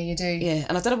 Yeah, you do. Yeah,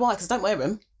 and I don't know why, because I don't wear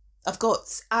them. I've got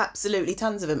absolutely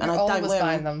tons of them, and You're I don't wear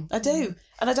buying them. I do,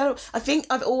 and I don't. I think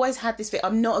I've always had this fit.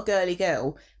 I'm not a girly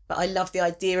girl, but I love the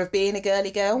idea of being a girly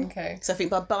girl. Okay. So I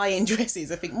think by buying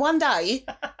dresses, I think one day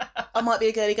I might be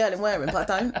a girly girl and wear them, but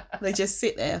I don't. They just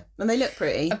sit there and they look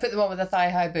pretty. I put them on with a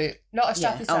thigh-high boot. Not a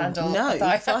strappy sandal. No, a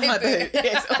thigh-high boot.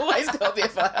 Yes, always got to be a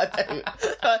thigh-high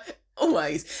boot.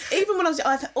 Always. Even when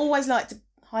I've always liked a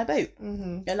high boot.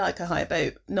 I like a high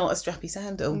boot, not a strappy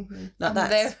sandal. I've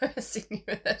never seen you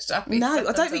in a strappy sandal. No,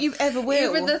 I don't think you ever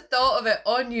will. Even the thought of it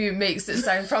on you makes it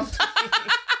sound frumpy.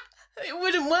 It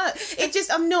wouldn't work.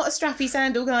 I'm not a strappy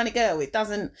sandal kind of girl. It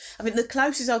doesn't. I think the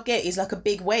closest I'll get is like a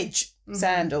big wedge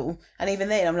sandal, and even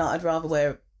then I'm like, I'd rather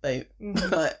wear a boot.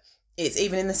 But it's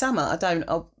even in the summer.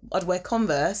 I'd wear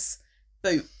Converse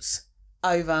boots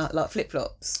over like flip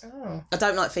flops. Oh. I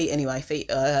don't like feet anyway. Feet.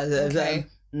 Okay.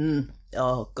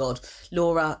 Oh God,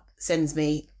 Laura sends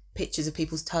me pictures of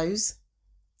people's toes.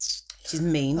 She's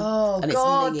mean. Oh, and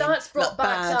God, it's that's brought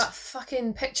back bad. That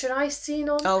fucking picture I seen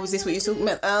on. Oh, was this what you're talking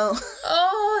about?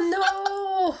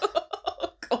 Oh, no.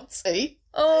 God, see?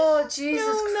 Oh,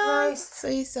 Jesus Christ.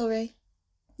 See, sorry.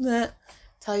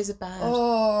 Toes are bad.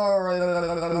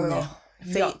 Oh,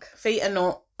 Feet are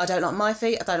not. I don't like my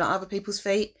feet. I don't like other people's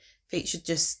feet. Feet should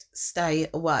just stay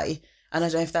away. And I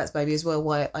don't know if that's maybe as well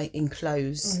why I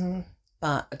enclose.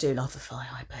 But I do love the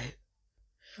thigh-high boot.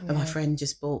 Yeah. And my friend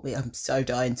just bought me. I'm so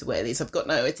dying to wear these. I've got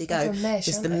nowhere to go. Mesh,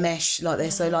 just the mesh, like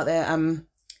they're so like they're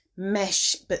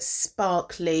mesh but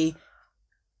sparkly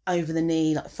over the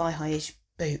knee, like thigh-high-ish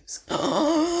boots.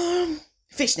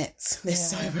 Fishnets. They're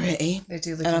so pretty. They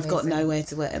do look and amazing. I've got nowhere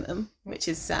to wear them, which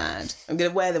is sad. I'm going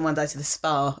to wear them one day to the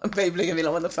spa and people are going to be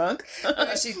like, what the fuck?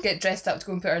 We should get dressed up to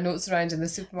go and put our notes around in the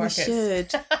supermarkets. We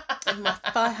should. And my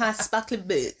thigh-high sparkling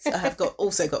boots. I have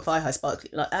also got thigh-high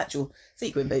sparkling, like actual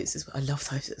sequin boots as well. I love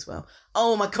those as well.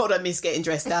 Oh my God, I miss getting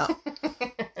dressed up.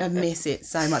 I miss it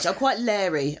so much. I'm quite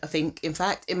leery, I think, in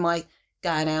fact, in my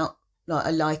going out. Like,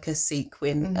 I like a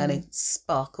sequin and a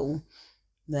sparkle.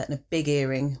 And a big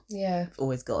earring. Yeah. I've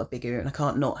always got a big earring. I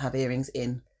can't not have earrings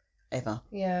in, ever.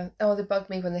 Yeah. Oh, they bug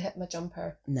me when they hit my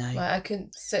jumper. No. Like, I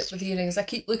couldn't sit with earrings. I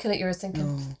keep looking at yours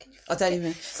thinking, I don't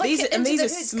even. These are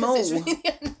small. Really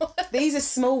these are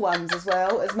small ones as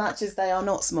well, as much as they are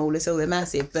not small at all. They're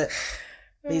massive, but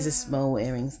these are small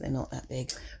earrings. They're not that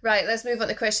big. Right, let's move on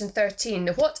to question 13.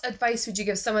 What advice would you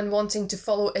give someone wanting to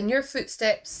follow in your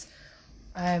footsteps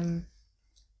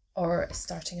or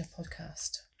starting a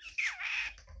podcast?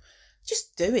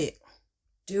 Just do it.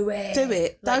 Do it. Do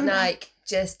it. Like Don't Nike.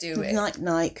 Just do it. Like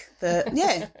Nike.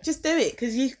 Yeah, just do it.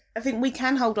 Because I think we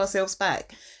can hold ourselves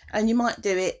back. And you might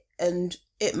do it and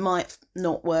it might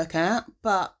not work out.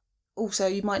 But also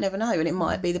you might never know. And it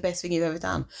might be the best thing you've ever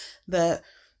done. But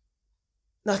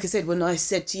like I said, when I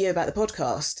said to you about the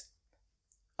podcast,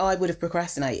 I would have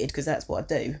procrastinated because that's what I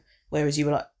do. Whereas you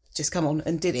were like, just come on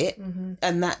and did it.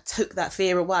 And that took that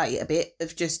fear away a bit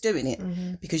of just doing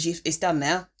it. Because it's done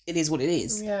now. It is what it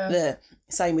is. Yeah. The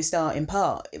same with starting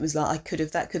part. It was like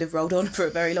that could have rolled on for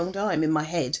a very long time in my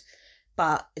head,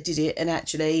 but I did it, and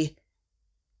actually,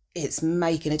 it's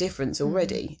making a difference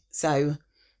already. So,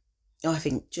 I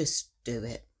think just do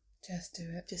it. Just do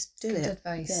it. Just do Good it.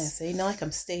 advice. Yeah, see, Nike,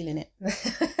 I'm stealing it.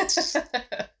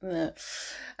 Yeah.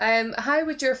 How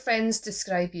would your friends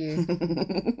describe you?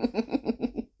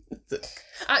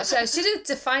 Actually, I should have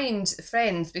defined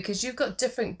friends, because you've got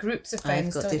different groups of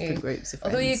friends, I've got don't different you? groups of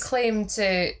friends. Although you claim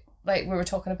to, like we were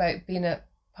talking about being at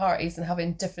parties and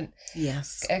having different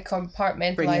yes, Bringing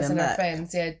compartmentalising them our back.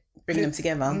 friends, yeah. bring them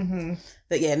together. Mm-hmm.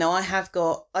 But yeah, no, I have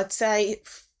got, I'd say,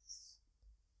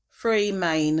 3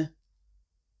 main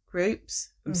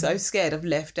groups. I'm so scared I've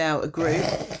left out a group.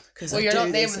 Well, you're not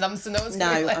naming them, so no one's No,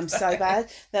 gonna be I'm so bad.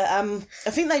 That I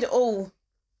think they'd all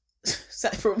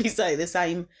probably say the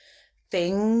same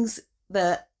things,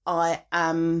 that I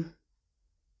am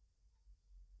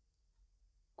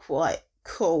quite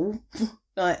cool.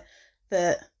 Like,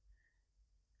 that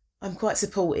I'm quite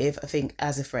supportive, I think,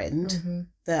 as a friend. Mm-hmm.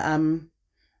 That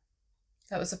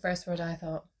That was the first word I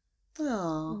thought.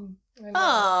 Oh, I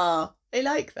know. I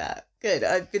like that. Good.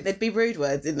 I think there'd be rude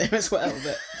words in there as well,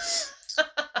 but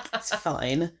it's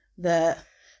fine. But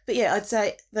yeah, I'd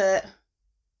say that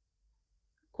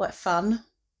quite fun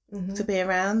to be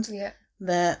around. Yeah.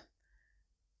 That,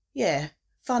 yeah,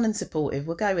 fun and supportive.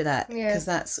 We'll go with that, Yeah. because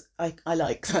that's I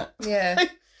like that. Yeah.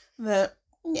 That,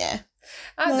 yeah,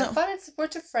 I'm Well, a fun and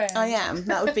supportive friend. I am.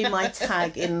 That would be my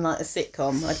tag in like a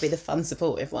sitcom. I'd be the fun,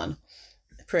 supportive one.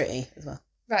 Pretty as well.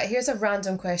 Right, here's a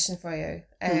random question for you.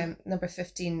 Number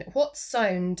 15. What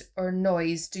sound or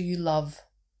noise do you love?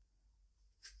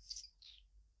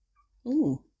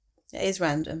 Ooh, it is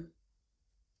random.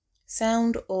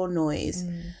 Sound or noise.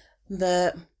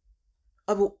 That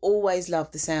I will always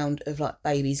love the sound of like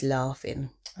babies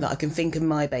laughing. Like I can think of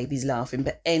my babies laughing,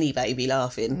 but any baby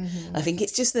laughing. I think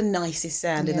it's just the nicest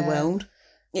sound in the Yeah. world.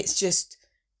 It's just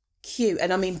cute.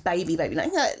 And I mean baby, like,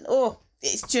 oh,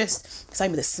 it's just,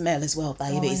 same with the smell as well,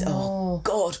 babies. I know. Oh,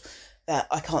 God.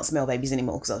 I can't smell babies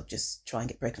anymore because I'll just try and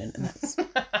get pregnant, and that's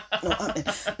not happening.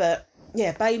 But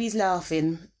yeah, babies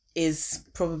laughing is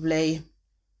probably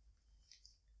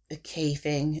a key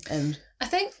thing. And I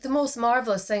think the most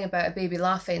marvellous thing about a baby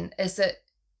laughing is that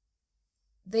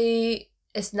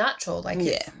it's natural. Like,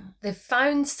 they've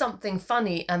found something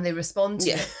funny and they respond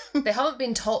to it. They haven't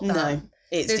been taught that. No,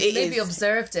 They've maybe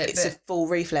observed it. It's but a full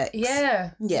reflex.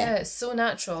 yeah, it's so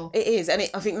natural. It is, and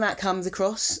I think that comes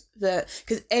across,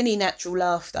 because any natural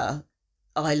laughter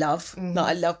I love. Like,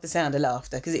 I love the sound of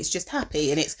laughter because it's just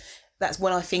happy, and that's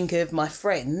when I think of my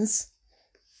friends.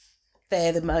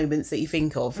 They're the moments that you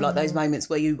think of, like those moments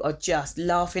where you are just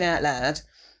laughing out loud,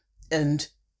 and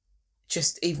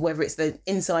just even whether it's the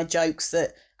inside jokes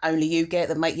that only you get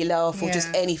that make you laugh, or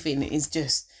just anything, is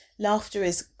just, laughter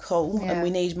is cool, and we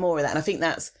need more of that. And I think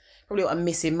that's probably what I'm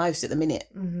missing most at the minute,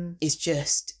 is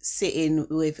just sitting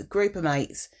with a group of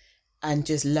mates and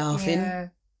just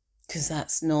laughing, because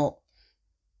that's not,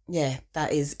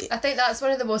 that is it. I think that's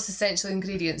one of the most essential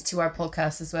ingredients to our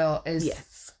podcast as well,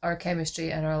 is our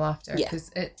chemistry and our laughter, because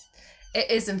it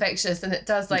is infectious, and it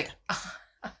does, like,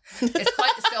 it's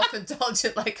quite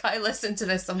self-indulgent. Like, I listen to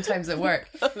this sometimes at work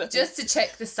just to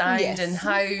check the sound and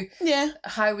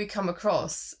how we come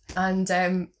across, and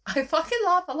I fucking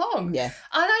laugh along. And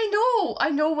I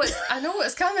know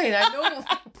what's coming. I know.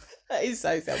 That is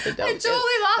so self-indulgent. I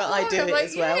totally laugh but along. I do I'm it like,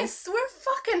 as well. yes, we're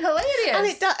fucking hilarious. And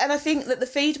it does, and I think that the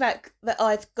feedback that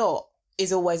I've got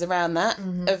is always around that,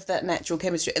 of that natural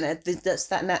chemistry, and that's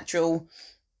that natural,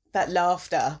 that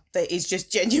laughter that is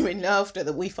just genuine laughter,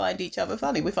 that we find each other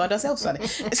funny, we find ourselves funny.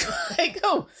 It's quite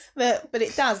cool. But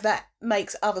it does, that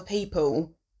makes other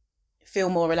people feel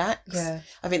more relaxed.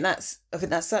 I think that's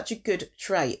such a good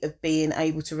trait, of being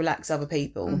able to relax other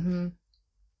people.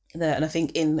 And I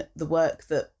think in the work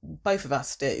that both of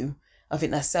us do, I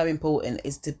think that's so important,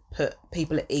 is to put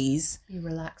people at ease. You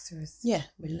relaxers. Yeah,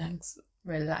 relax.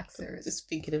 Relaxers. Just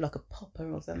thinking of like a popper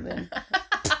or something.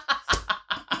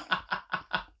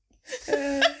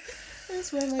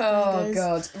 That's where my brain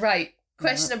goes. God. Right.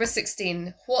 Question number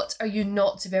 16. What are you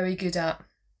not very good at?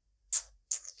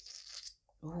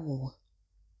 Oh,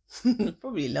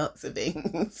 probably lots of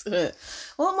things.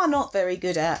 What am I not very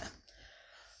good at?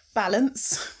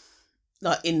 Balance.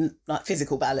 Like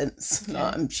physical balance. Okay.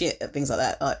 Like I'm shit at things like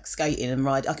that, like skating and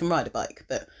ride. I can ride a bike,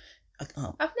 but I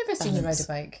can't. I've never seen you ride a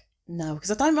bike. No, because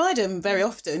I don't ride them very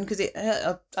often, because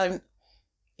I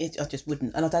just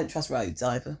wouldn't. And I don't trust roads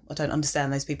either. I don't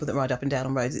understand those people that ride up and down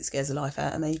on roads. It scares the life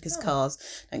out of me, because cars,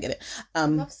 don't get it. I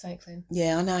love cycling.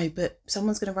 Yeah, I know, but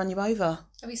someone's going to run you over.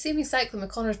 Have you seen me cycling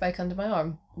with Connor's bike under my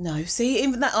arm? No, see,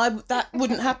 even that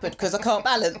wouldn't happen, because I can't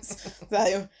balance.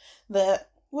 So,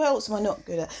 what else am I not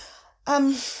good at? I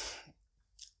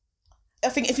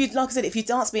think if you'd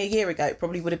asked me a year ago, it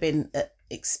probably would have been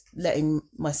letting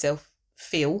myself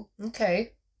feel.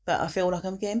 Okay. but I feel like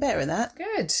I'm getting better at that.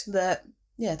 Good. That,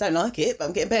 yeah, I don't like it, but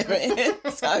I'm getting better at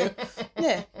it. So,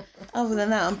 yeah, other than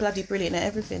that, I'm bloody brilliant at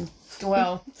everything.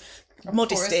 Well,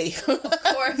 modesty. Of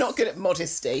course. Not good at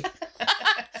modesty.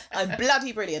 I'm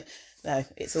bloody brilliant. No,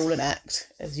 it's all an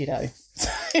act, as you know.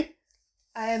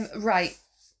 Right.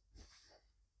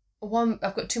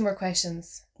 I've got 2 more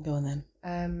questions. Go on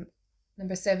then.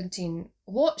 Number 17.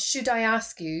 What should I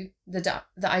ask you that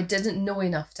I didn't know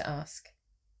enough to ask?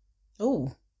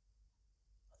 Oh,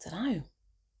 I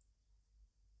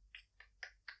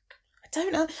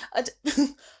don't know. I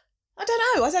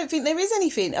don't know. I don't think there is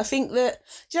anything. I think that,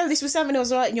 do you know, this was something I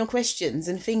was writing your questions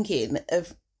and thinking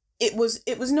of. It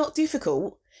was not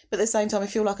difficult, but at the same time, I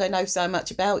feel like I know so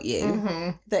much about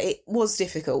you that it was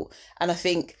difficult. And I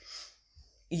think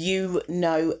you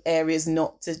know areas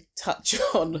not to touch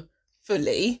on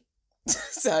fully.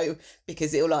 So,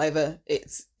 because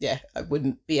I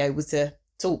wouldn't be able to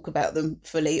talk about them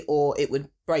fully, or it would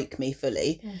break me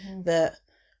fully. But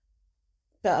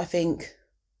I think,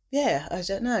 yeah, I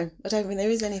don't know. I don't think there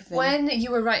is anything. When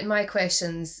you were writing my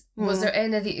questions, was there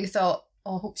any that you thought,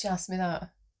 oh, I hope she asked me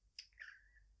that?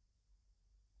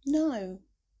 No,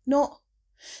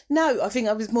 I think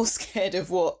I was more scared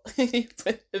of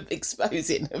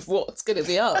exposing of what's going to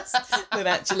be asked than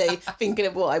actually thinking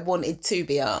of what I wanted to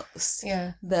be asked.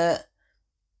 Yeah.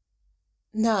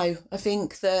 No, I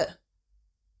think that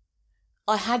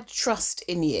I had trust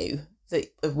in you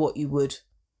of what you would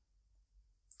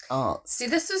ask. See,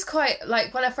 this was quite,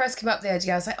 like, when I first came up with the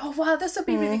idea, I was like, oh, wow, this would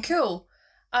be really cool.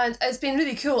 And it's been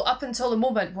really cool up until the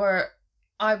moment where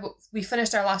we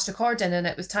finished our last recording and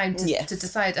it was time to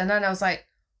decide. And then I was like,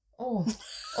 oh,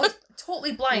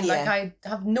 totally blind. Yeah. Like, I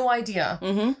have no idea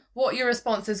what your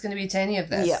response is going to be to any of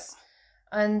this. Yeah.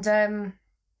 And, and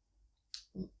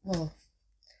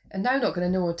now I'm not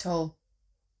going to know until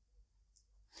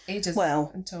ages.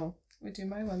 Well. Until we do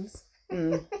my ones.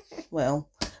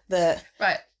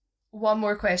 Right. One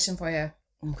more question for you.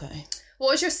 Okay.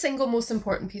 What is your single most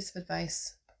important piece of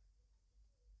advice?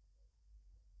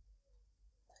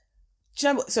 Do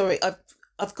you know what? Sorry,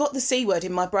 I've got the C word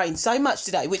in my brain so much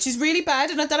today, which is really bad,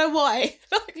 and I don't know why.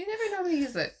 You never normally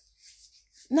use it.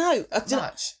 No.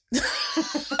 Much.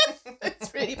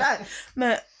 It's really bad.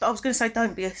 But I was going to say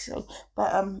don't be a shit,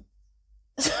 but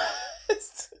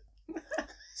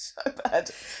so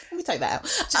bad. Let me take that out.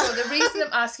 Do you know, the reason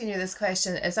I'm asking you this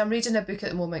question is I'm reading a book at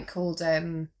the moment called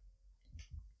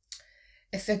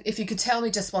If You Could Tell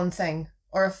Me Just One Thing,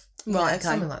 or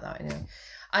something like that, anyway.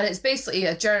 And it's basically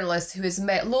a journalist who has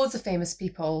met loads of famous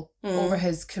people over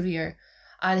his career.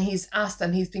 And he's asked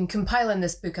them, he's been compiling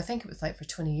this book, I think it was like for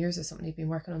 20 years or something, he'd been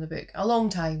working on the book, a long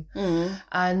time.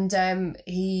 And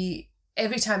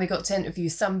every time he got to interview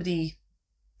somebody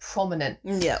prominent,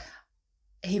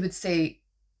 he would say,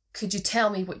 could you tell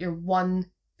me what your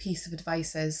one piece of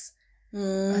advice is?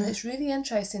 And it's really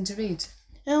interesting to read.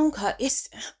 Okay, it's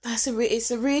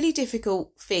a really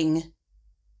difficult thing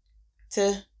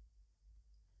to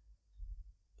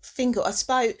think of. I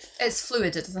suppose it's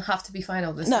fluid. It doesn't have to be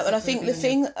final. No, and I think the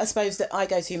thing I suppose that I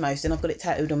go to most, and I've got it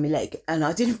tattooed on my leg, and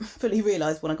I didn't fully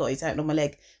realise when I got it tattooed on my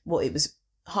leg what it was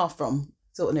half from.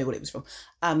 Sort of knew what it was from,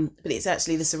 but it's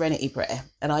actually the Serenity Prayer,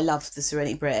 and I love the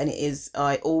Serenity Prayer, and it is.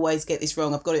 I always get this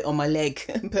wrong. I've got it on my leg,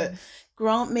 but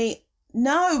grant me.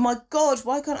 No, my God,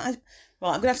 why can't I?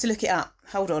 Right, I'm gonna have to look it up.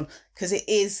 Hold on, because it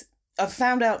is. I've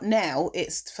found out now.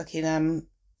 It's fucking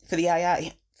for the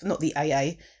AA, not the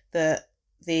AA,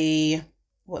 the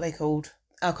what are they called?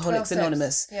 Alcoholics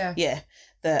Anonymous. Yeah.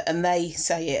 And they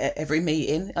say it at every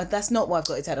meeting. That's not why I've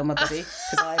got it tattooed on my body,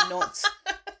 because I'm not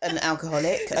an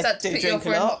alcoholic. I do drink a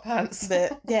lot.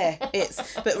 But yeah,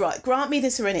 but right, grant me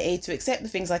the serenity to accept the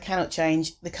things I cannot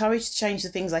change, the courage to change the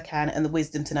things I can, and the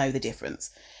wisdom to know the difference.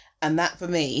 And that for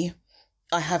me,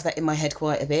 I have that in my head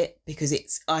quite a bit, because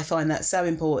I find that so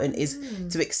important, is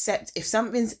to accept if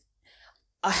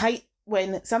I hate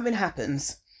when something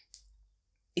happens.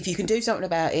 If you can do something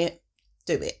about it,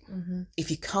 do it.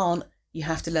 If you can't, you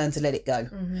have to learn to let it go,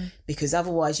 because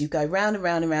otherwise you go round and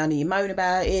round and round and you moan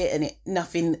about it and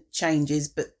nothing changes,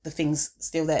 but the thing's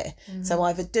still there. So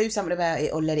either do something about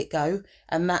it or let it go.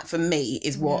 And that for me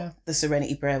is what the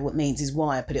Serenity Prayer means, is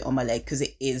why I put it on my leg, because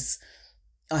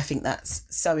I think that's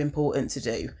so important to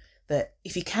do, that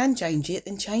if you can change it,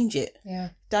 then change it.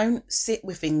 Yeah. Don't sit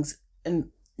with things and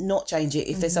not change it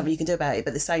if there's something you can do about it.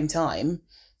 But at the same time,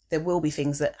 there will be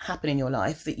things that happen in your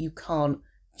life that you can't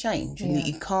change and that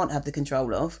you can't have the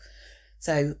control of.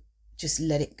 So just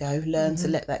let it go, learn to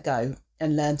let that go,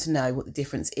 and learn to know what the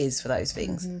difference is for those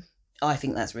things. I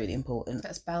think that's really important.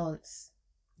 That's balance.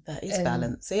 That is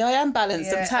balance. See, I am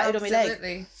balanced. I'm tattooed on my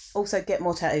leg. Also, get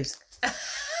more tattoos.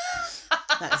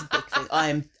 That's a big thing. I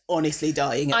am honestly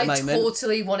dying at the moment. I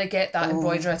totally want to get that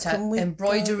embroidery tattoo.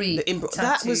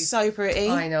 That was so pretty.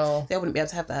 I know. They wouldn't be able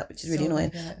to have that, which is really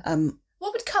annoying.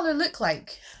 What would colour look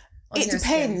like? It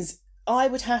depends. Skin? I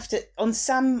would have to, on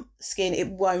some skin it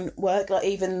won't work, like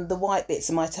even the white bits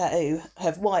of my tattoo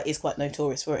white is quite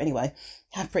notorious for it anyway,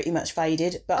 have pretty much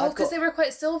faded. But because they were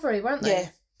quite silvery, weren't they? Yeah,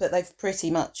 but they've pretty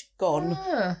much gone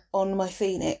on my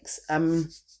phoenix and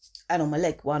on my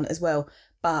leg one as well.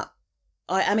 But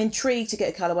I am intrigued to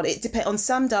get a colour one. It depends. On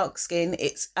some dark skin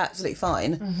it's absolutely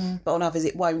fine, but on others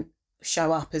it won't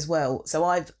show up as well, so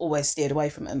I've always steered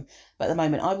away from them. But at the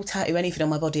moment I will tattoo anything on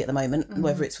my body at the moment,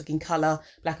 whether it's fucking colour,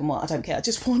 black and white, I don't care, I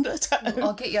just want a tattoo.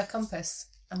 I'll get you a compass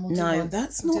and we'll do one.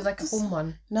 We'll do like a home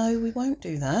one. No, we won't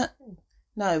do that.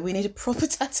 No, we need a proper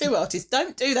tattoo artist.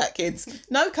 Don't do that, kids.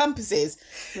 No compasses.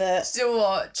 Do you know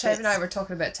what? Trev and I were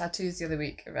talking about tattoos the other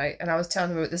week, right? And I was telling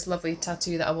him about this lovely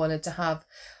tattoo that I wanted to have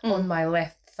on my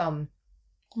left thumb.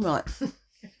 Right.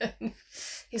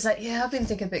 He's like, yeah, I've been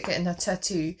thinking about getting a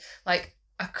tattoo, like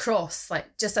a cross,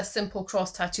 like just a simple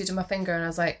cross tattooed on my finger. And I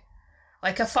was like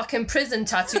a fucking prison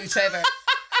tattoo, Trevor.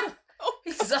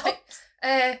 He's like,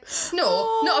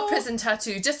 no, not a prison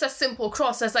tattoo, just a simple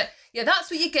cross. I was like, yeah,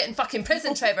 that's what you get in fucking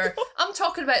prison, Trevor. I'm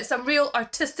talking about some real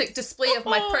artistic display of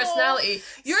my personality.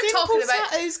 You're simple talking about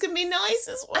tattoos can be nice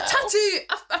as well. A tattoo,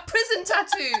 a prison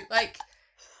tattoo. Like,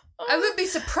 I would be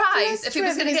surprised if he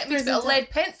was going to get me to put a lead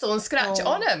pencil and scratch it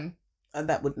on him.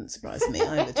 That wouldn't surprise me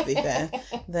either, to be fair.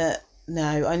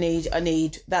 I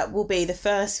need, that will be the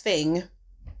first thing.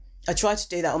 I tried to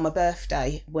do that on my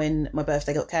birthday. When my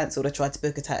birthday got cancelled, I tried to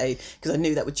book a tattoo because I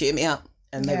knew that would cheer me up,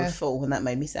 and they were full, and that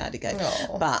made me sad again.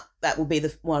 Aww. But that will be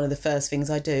one of the first things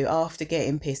I do after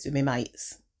getting pissed with my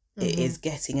mates. It is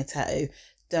getting a tattoo.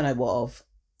 Don't know what of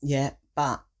yet,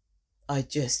 but I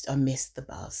miss the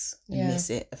buzz. I miss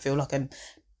it. I feel like I'm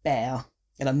bare.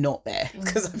 And I'm not bare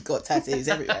because I've got tattoos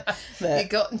everywhere. You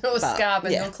got no scab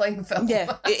and no cling film.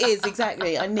 Yeah, it is,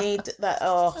 exactly. I need that.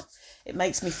 It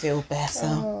makes me feel better.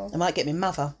 I might get my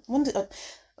mother. I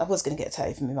was going to get a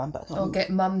tattoo for my mum, but I can't. I'll get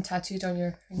mum tattooed on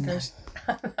your fingers.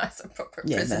 No. That's a proper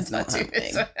prison tattoo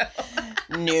as well.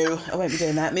 No, I won't be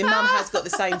doing that. My mum has got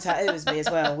the same tattoo as me as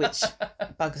well, which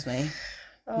bugs me.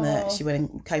 She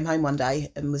went and came home one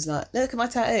day and was like, look at my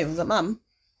tattoo. I was like, Mum,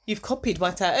 you've copied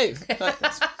my tattoo.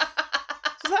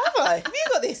 Have you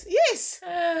got this? Yes.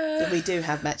 So we do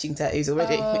have matching tattoos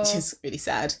already, which is really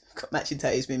sad. I've got matching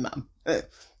tattoos with Mum.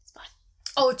 It's fine.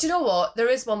 Oh, do you know what? There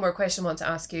is one more question I want to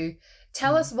ask you.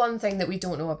 Tell us one thing that we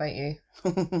don't know about you.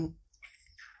 I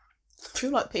feel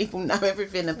like people know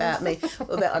everything about me,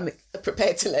 or that I'm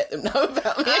prepared to let them know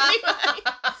about me anyway.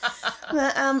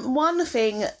 But, one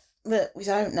thing that we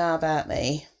don't know about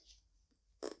me.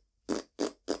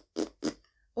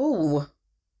 Oh.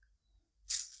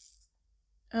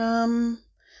 I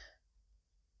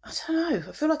don't know.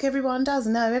 I feel like everyone does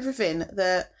know everything.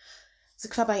 It's a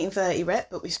Club 1830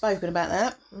 rep, but we've spoken about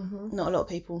that. Not a lot of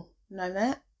people know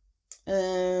that.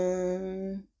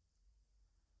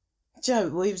 Joe,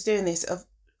 we was doing this. I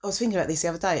was thinking about this the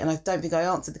other day, and I don't think I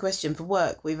answered the question for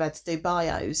work. We've had to do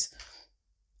bios,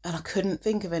 and I couldn't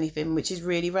think of anything, which is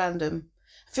really random.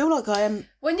 I feel like I am.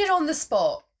 When you're on the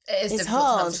spot, it is difficult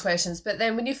hard to answer questions, but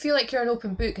then when you feel like you're an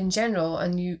open book in general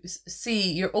and you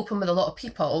see you're open with a lot of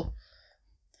people.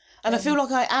 And I feel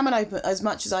like I am an open, as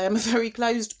much as I am a very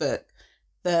closed book,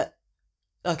 that,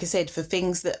 like I said, for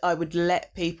things that I would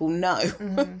let people know,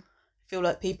 I feel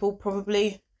like people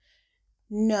probably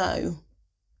know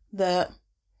that,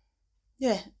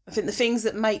 I think the things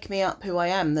that make me up who I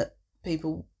am that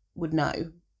people would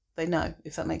know, they know,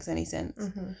 if that makes any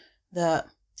sense. That...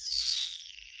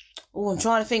 Oh, I'm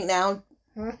trying to think now.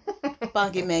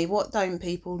 Bugging me. What don't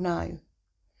people know?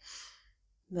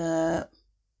 I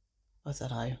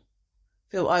don't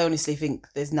know. I honestly think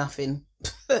there's nothing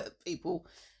that people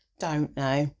don't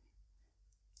know.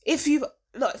 If you,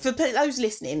 like, for those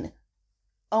listening,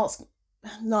 ask,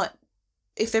 like,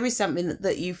 if there is something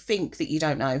that you think that you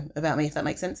don't know about me, if that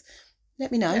makes sense,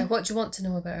 let me know. Yeah, what do you want to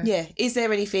know about her? Yeah. Is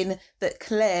there anything that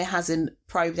Claire hasn't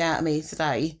probed out of me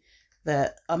today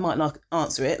that I might not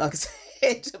answer it, like I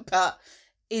said, but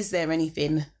is there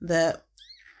anything that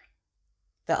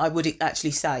I would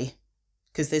actually say?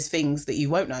 Because there's things that you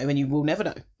won't know and you will never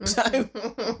know. So, don't need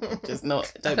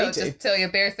to. Just tell you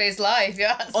barefaced lie if you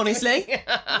ask honestly, me.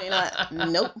 I mean, like,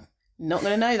 nope, not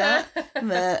going to know that.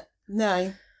 But no,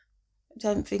 I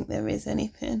don't think there is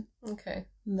anything. Okay.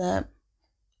 That.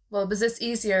 Well, was this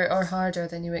easier or harder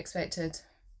than you expected?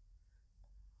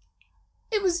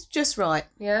 It was just right.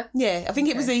 Yeah? Yeah, I think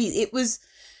it was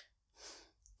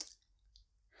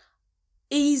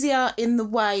easier in the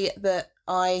way that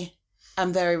I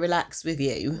am very relaxed with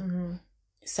you. Mm-hmm.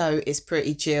 So it's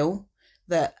pretty chill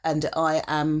and I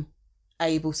am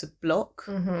able to block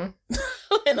Mm-hmm.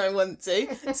 when I want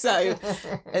to. So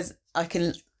as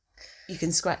you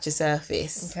can scratch a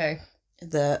surface Okay.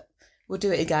 that we'll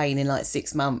do it again in like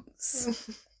 6 months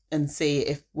and see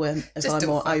if Just I'm don't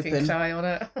more fucking open. cry on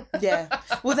it. Yeah.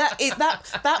 Well,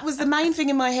 that was the main thing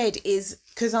in my head, is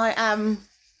because I am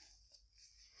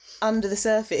under the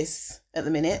surface at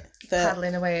the minute.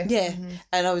 Paddling away. Yeah. Mm-hmm.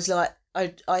 And I was like,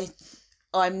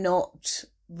 I'm not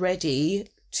ready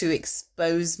to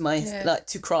expose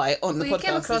to cry on the Well, you podcast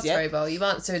came across yet. very well. You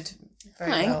answered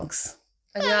very well. Thanks.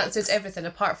 And you answered everything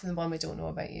apart from the one we don't know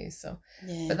about you. So,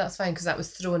 Yeah. but that's fine because that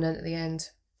was thrown in at the end.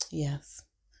 Yes.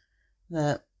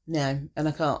 No, and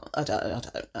I can't. I don't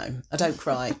know. I don't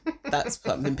cry. That's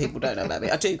something people don't know about me.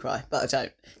 I do cry, but I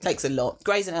don't. It takes a lot.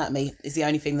 Grey's Anatomy is the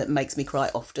only thing that makes me cry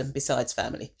often, besides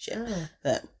family shit. Oh.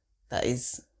 That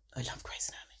is. I love Grey's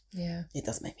Anatomy. Yeah. It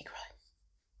doesn't make me cry.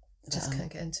 Just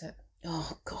can't get into it.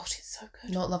 Oh God, it's so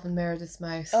good. Not loving Meredith's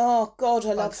mouth. Oh God,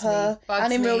 I love Bugs her. me. Bugs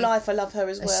And in real me. life, I love her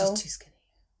as And well. she's too skinny.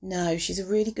 No, she's a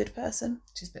really good person.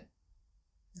 She's a bit.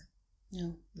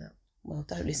 No. No. Well,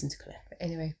 don't listen to Claire. But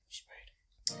anyway, She's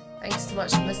rude. thanks so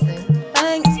much for listening.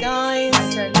 Thanks,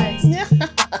 guys. Turn next. Yeah.